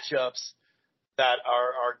matchups that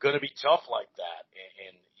are going to be tough like that,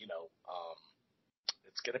 and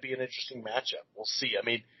it's going to be an interesting matchup. We'll see. I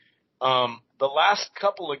mean, the last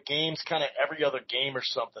couple of games, kind of every other game or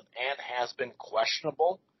something, Ant has been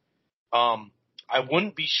questionable. I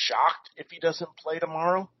wouldn't be shocked if he doesn't play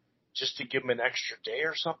tomorrow, just to give him an extra day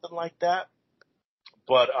or something like that.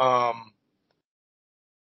 But,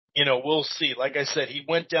 we'll see. Like I said, he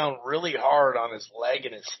went down really hard on his leg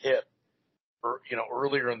and his hip,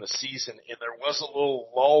 earlier in the season. And there was a little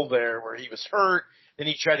lull there where he was hurt. Then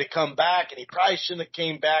he tried to come back, and he probably shouldn't have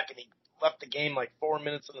came back, and he left the game like 4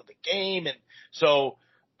 minutes into the game. And so,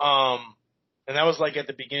 and that was like at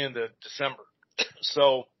the beginning of December.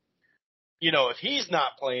 So, if he's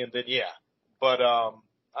not playing, then yeah. But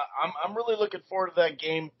I'm really looking forward to that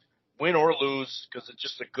game, win or lose, because it's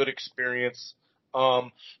just a good experience.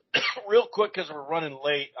 Real quick, because we're running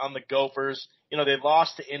late on the Gophers. They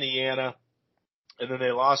lost to Indiana, and then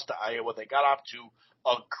they lost to Iowa. They got off to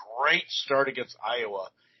a great start against Iowa,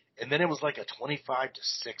 and then it was like a 25-6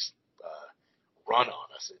 run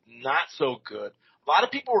on us. Not so good. A lot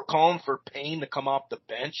of people were calling for Payne to come off the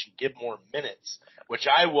bench and give more minutes, which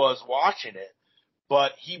I was watching it,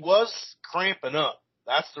 but he was cramping up.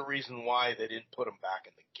 That's the reason why they didn't put him back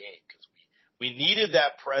in the game, because we needed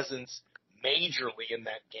that presence majorly in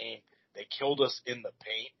that game. They killed us in the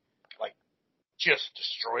paint, like just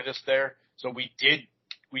destroyed us there. So we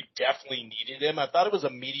definitely needed him. I thought it was a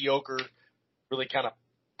mediocre, really kind of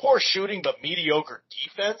poor shooting, but mediocre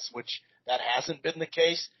defense, which that hasn't been the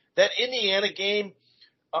case. That Indiana game,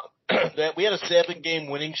 that we had a 7-game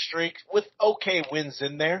winning streak with okay wins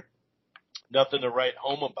in there. Nothing to write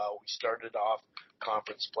home about. We started off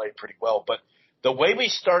conference play pretty well, but the way we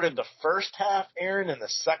started the first half, Aaron, and the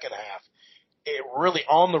second half, it really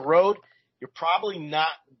on the road, you're probably not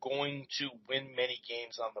going to win many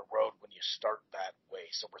games on the road when you start that way.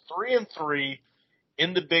 So we're 3-3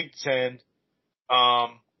 in the Big Ten.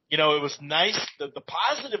 It was nice. The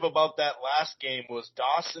positive about that last game was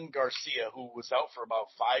Dawson Garcia, who was out for about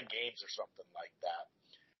 5 games or something like that.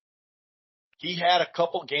 He had a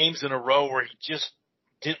couple games in a row where he just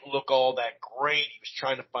didn't look all that great. He was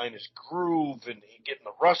trying to find his groove and getting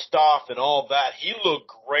the rust off and all that. He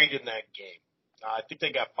looked great in that game. I think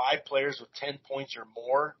they got 5 players with 10 points or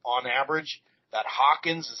more on average. That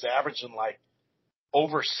Hawkins is averaging like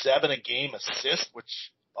over 7 a game assist,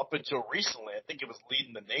 which up until recently, I think it was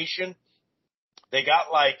leading the nation. They got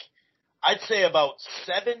I'd say about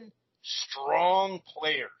 7 strong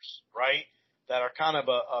players, right, that are kind of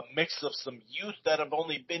a mix of some youth that have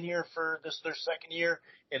only been here for their second year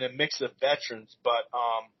and a mix of veterans. But,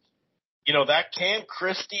 that Cam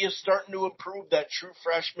Christie is starting to improve, that true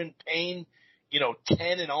freshman Payne,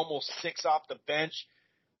 10 and almost 6 off the bench.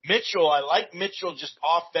 Mitchell, I like Mitchell just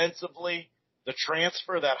offensively. The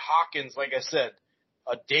transfer, that Hawkins, like I said,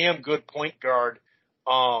 a damn good point guard.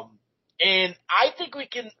 And I think we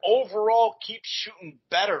can overall keep shooting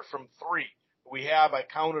better from 3. We have, I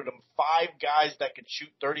counted them, 5 guys that can shoot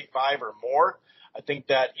 35 or more. I think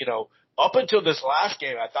that, up until this last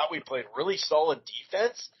game, I thought we played really solid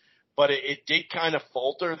defense, but it did kind of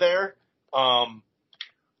falter there.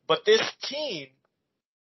 But this team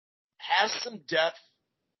has some depth.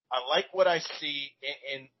 I like what I see,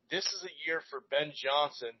 and this is a year for Ben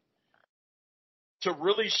Johnson to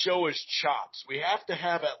really show his chops. We have to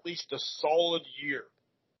have at least a solid year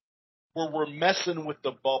where we're messing with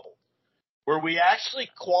the bubble, where we actually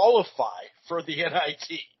qualify for the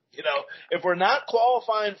NIT. If we're not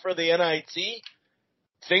qualifying for the NIT,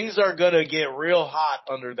 things are going to get real hot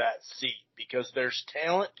under that seat because there's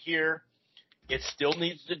talent here. It still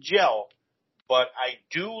needs to gel, but I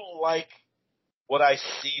do like what I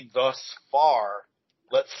see thus far.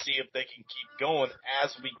 Let's see if they can keep going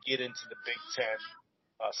as we get into the Big Ten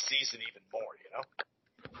season even more,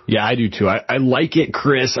 Yeah, I do too. I like it,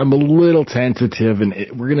 Chris. I'm a little tentative, and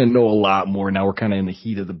we're going to know a lot more now. We're kind of in the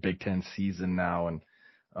heat of the Big Ten season now, and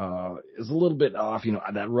it's a little bit off.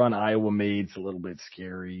 That run Iowa made's a little bit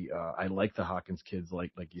scary. I like the Hawkins kids,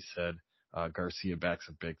 like you said. Garcia back's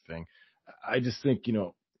a big thing. I just think,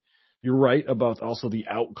 you're right about also the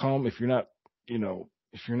outcome. If you're not,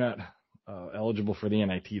 eligible for the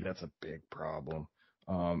NIT, that's a big problem.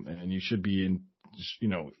 And you should be in,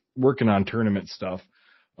 working on tournament stuff.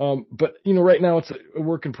 But right now it's a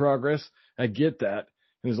work in progress. I get that.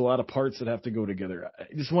 And there's a lot of parts that have to go together. I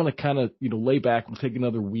just want to kind of, lay back. We'll take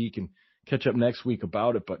another week and catch up next week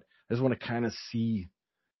about it. But I just want to kind of see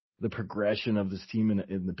the progression of this team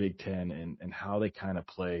in the Big Ten and how they kind of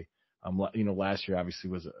play. Last year obviously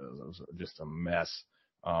was just a mess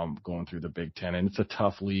going through the Big Ten, and it's a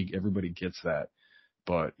tough league. Everybody gets that,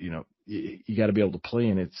 but you got to be able to play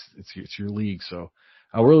in it. It's your league. So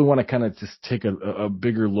I really want to kind of just take a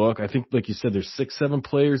bigger look. I think, like you said, there's 6-7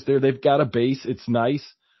 players there. They've got a base. It's nice.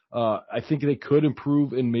 I think they could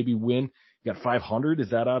improve and maybe win. You got 500. Is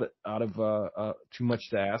that out of too much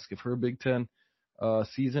to ask for a Big Ten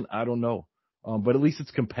season? I don't know. But at least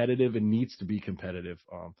it's competitive and needs to be competitive.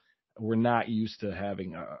 We're not used to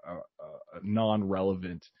having a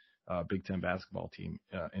non-relevant Big Ten basketball team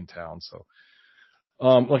in town. So,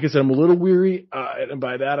 like I said, I'm a little weary. And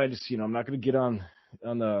by that, I just, I'm not going to get on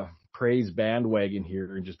the praise bandwagon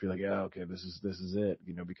here and just be like, yeah, okay, this is it,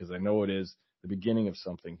 because I know it is the beginning of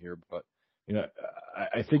something here. But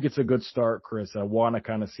I think it's a good start, Chris. I want to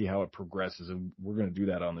kind of see how it progresses, and we're going to do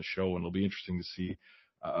that on the show, and it'll be interesting to see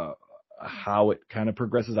how it kind of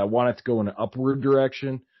progresses. I want it to go in an upward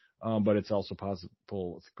direction, but it's also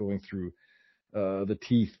possible it's going through the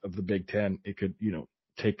teeth of the Big Ten. It could,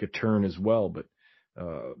 take a turn as well, but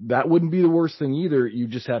that wouldn't be the worst thing either. You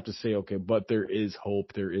just have to say, okay, but there is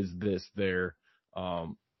hope. There is this there.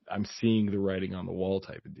 I'm seeing the writing on the wall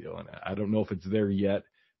type of deal. And I don't know if it's there yet,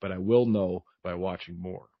 but I will know by watching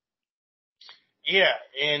more. Yeah.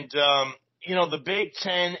 And, the Big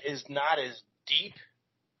Ten is not as deep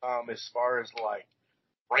as far as like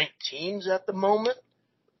ranked teams at the moment.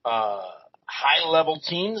 High-level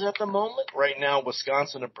teams at the moment. Right now,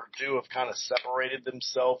 Wisconsin and Purdue have kind of separated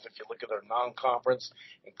themselves if you look at their non-conference,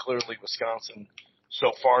 and clearly Wisconsin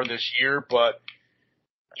so far this year. But,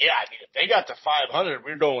 yeah, I mean, if they got to 500,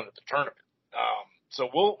 we're going to the tournament. So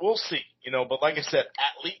we'll see, But like I said,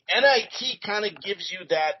 at least NIT kind of gives you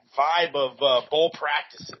that vibe of bowl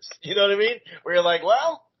practices. You know what I mean? Where you're like,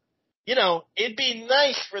 well, it'd be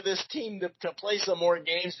nice for this team to play some more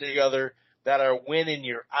games together that are win and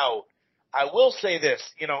you're out. I will say this,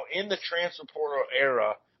 in the transfer portal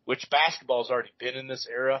era, which basketball's already been in this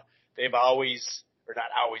era, they've always, or not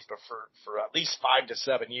always, but for at least 5 to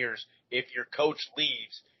 7 years, if your coach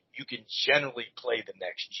leaves, you can generally play the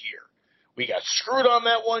next year. We got screwed on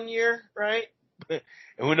that one year, right? And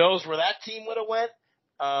who knows where that team would have went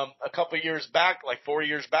a couple of years back, like 4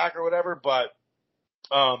 years back or whatever. But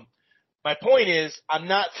my point is, I'm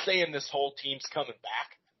not saying this whole team's coming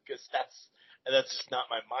back, because that's just not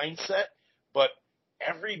my mindset. But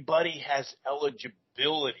everybody has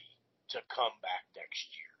eligibility to come back next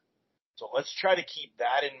year. So let's try to keep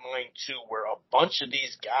that in mind too, where a bunch of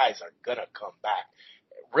these guys are going to come back.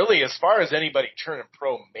 Really, as far as anybody turning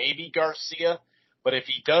pro, maybe Garcia. But if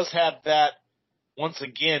he does have that, once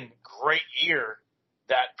again, great year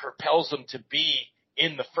that propels him to be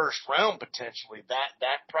in the first round potentially,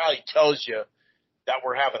 that probably tells you that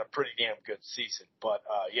we're having a pretty damn good season. But,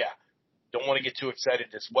 yeah, don't want to get too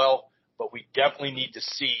excited as well. But we definitely need to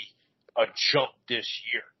see a jump this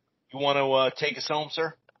year. You want to take us home,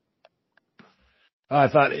 sir? I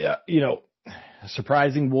thought, a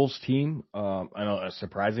surprising Wolves team. I know a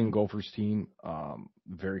surprising Gophers team.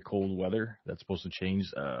 Very cold weather. That's supposed to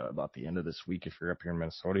change about the end of this week. If you're up here in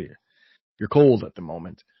Minnesota, you're cold at the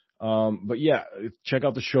moment. But yeah, check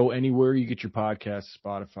out the show anywhere you get your podcasts,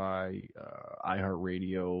 Spotify,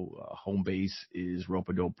 iHeartRadio. Home base is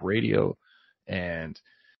Rope-A-Dope Radio. And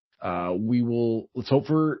let's hope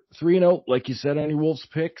for 3-0, like you said on your Wolves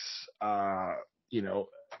picks.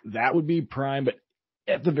 That would be prime, but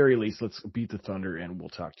at the very least, let's beat the Thunder, and we'll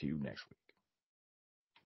talk to you next week.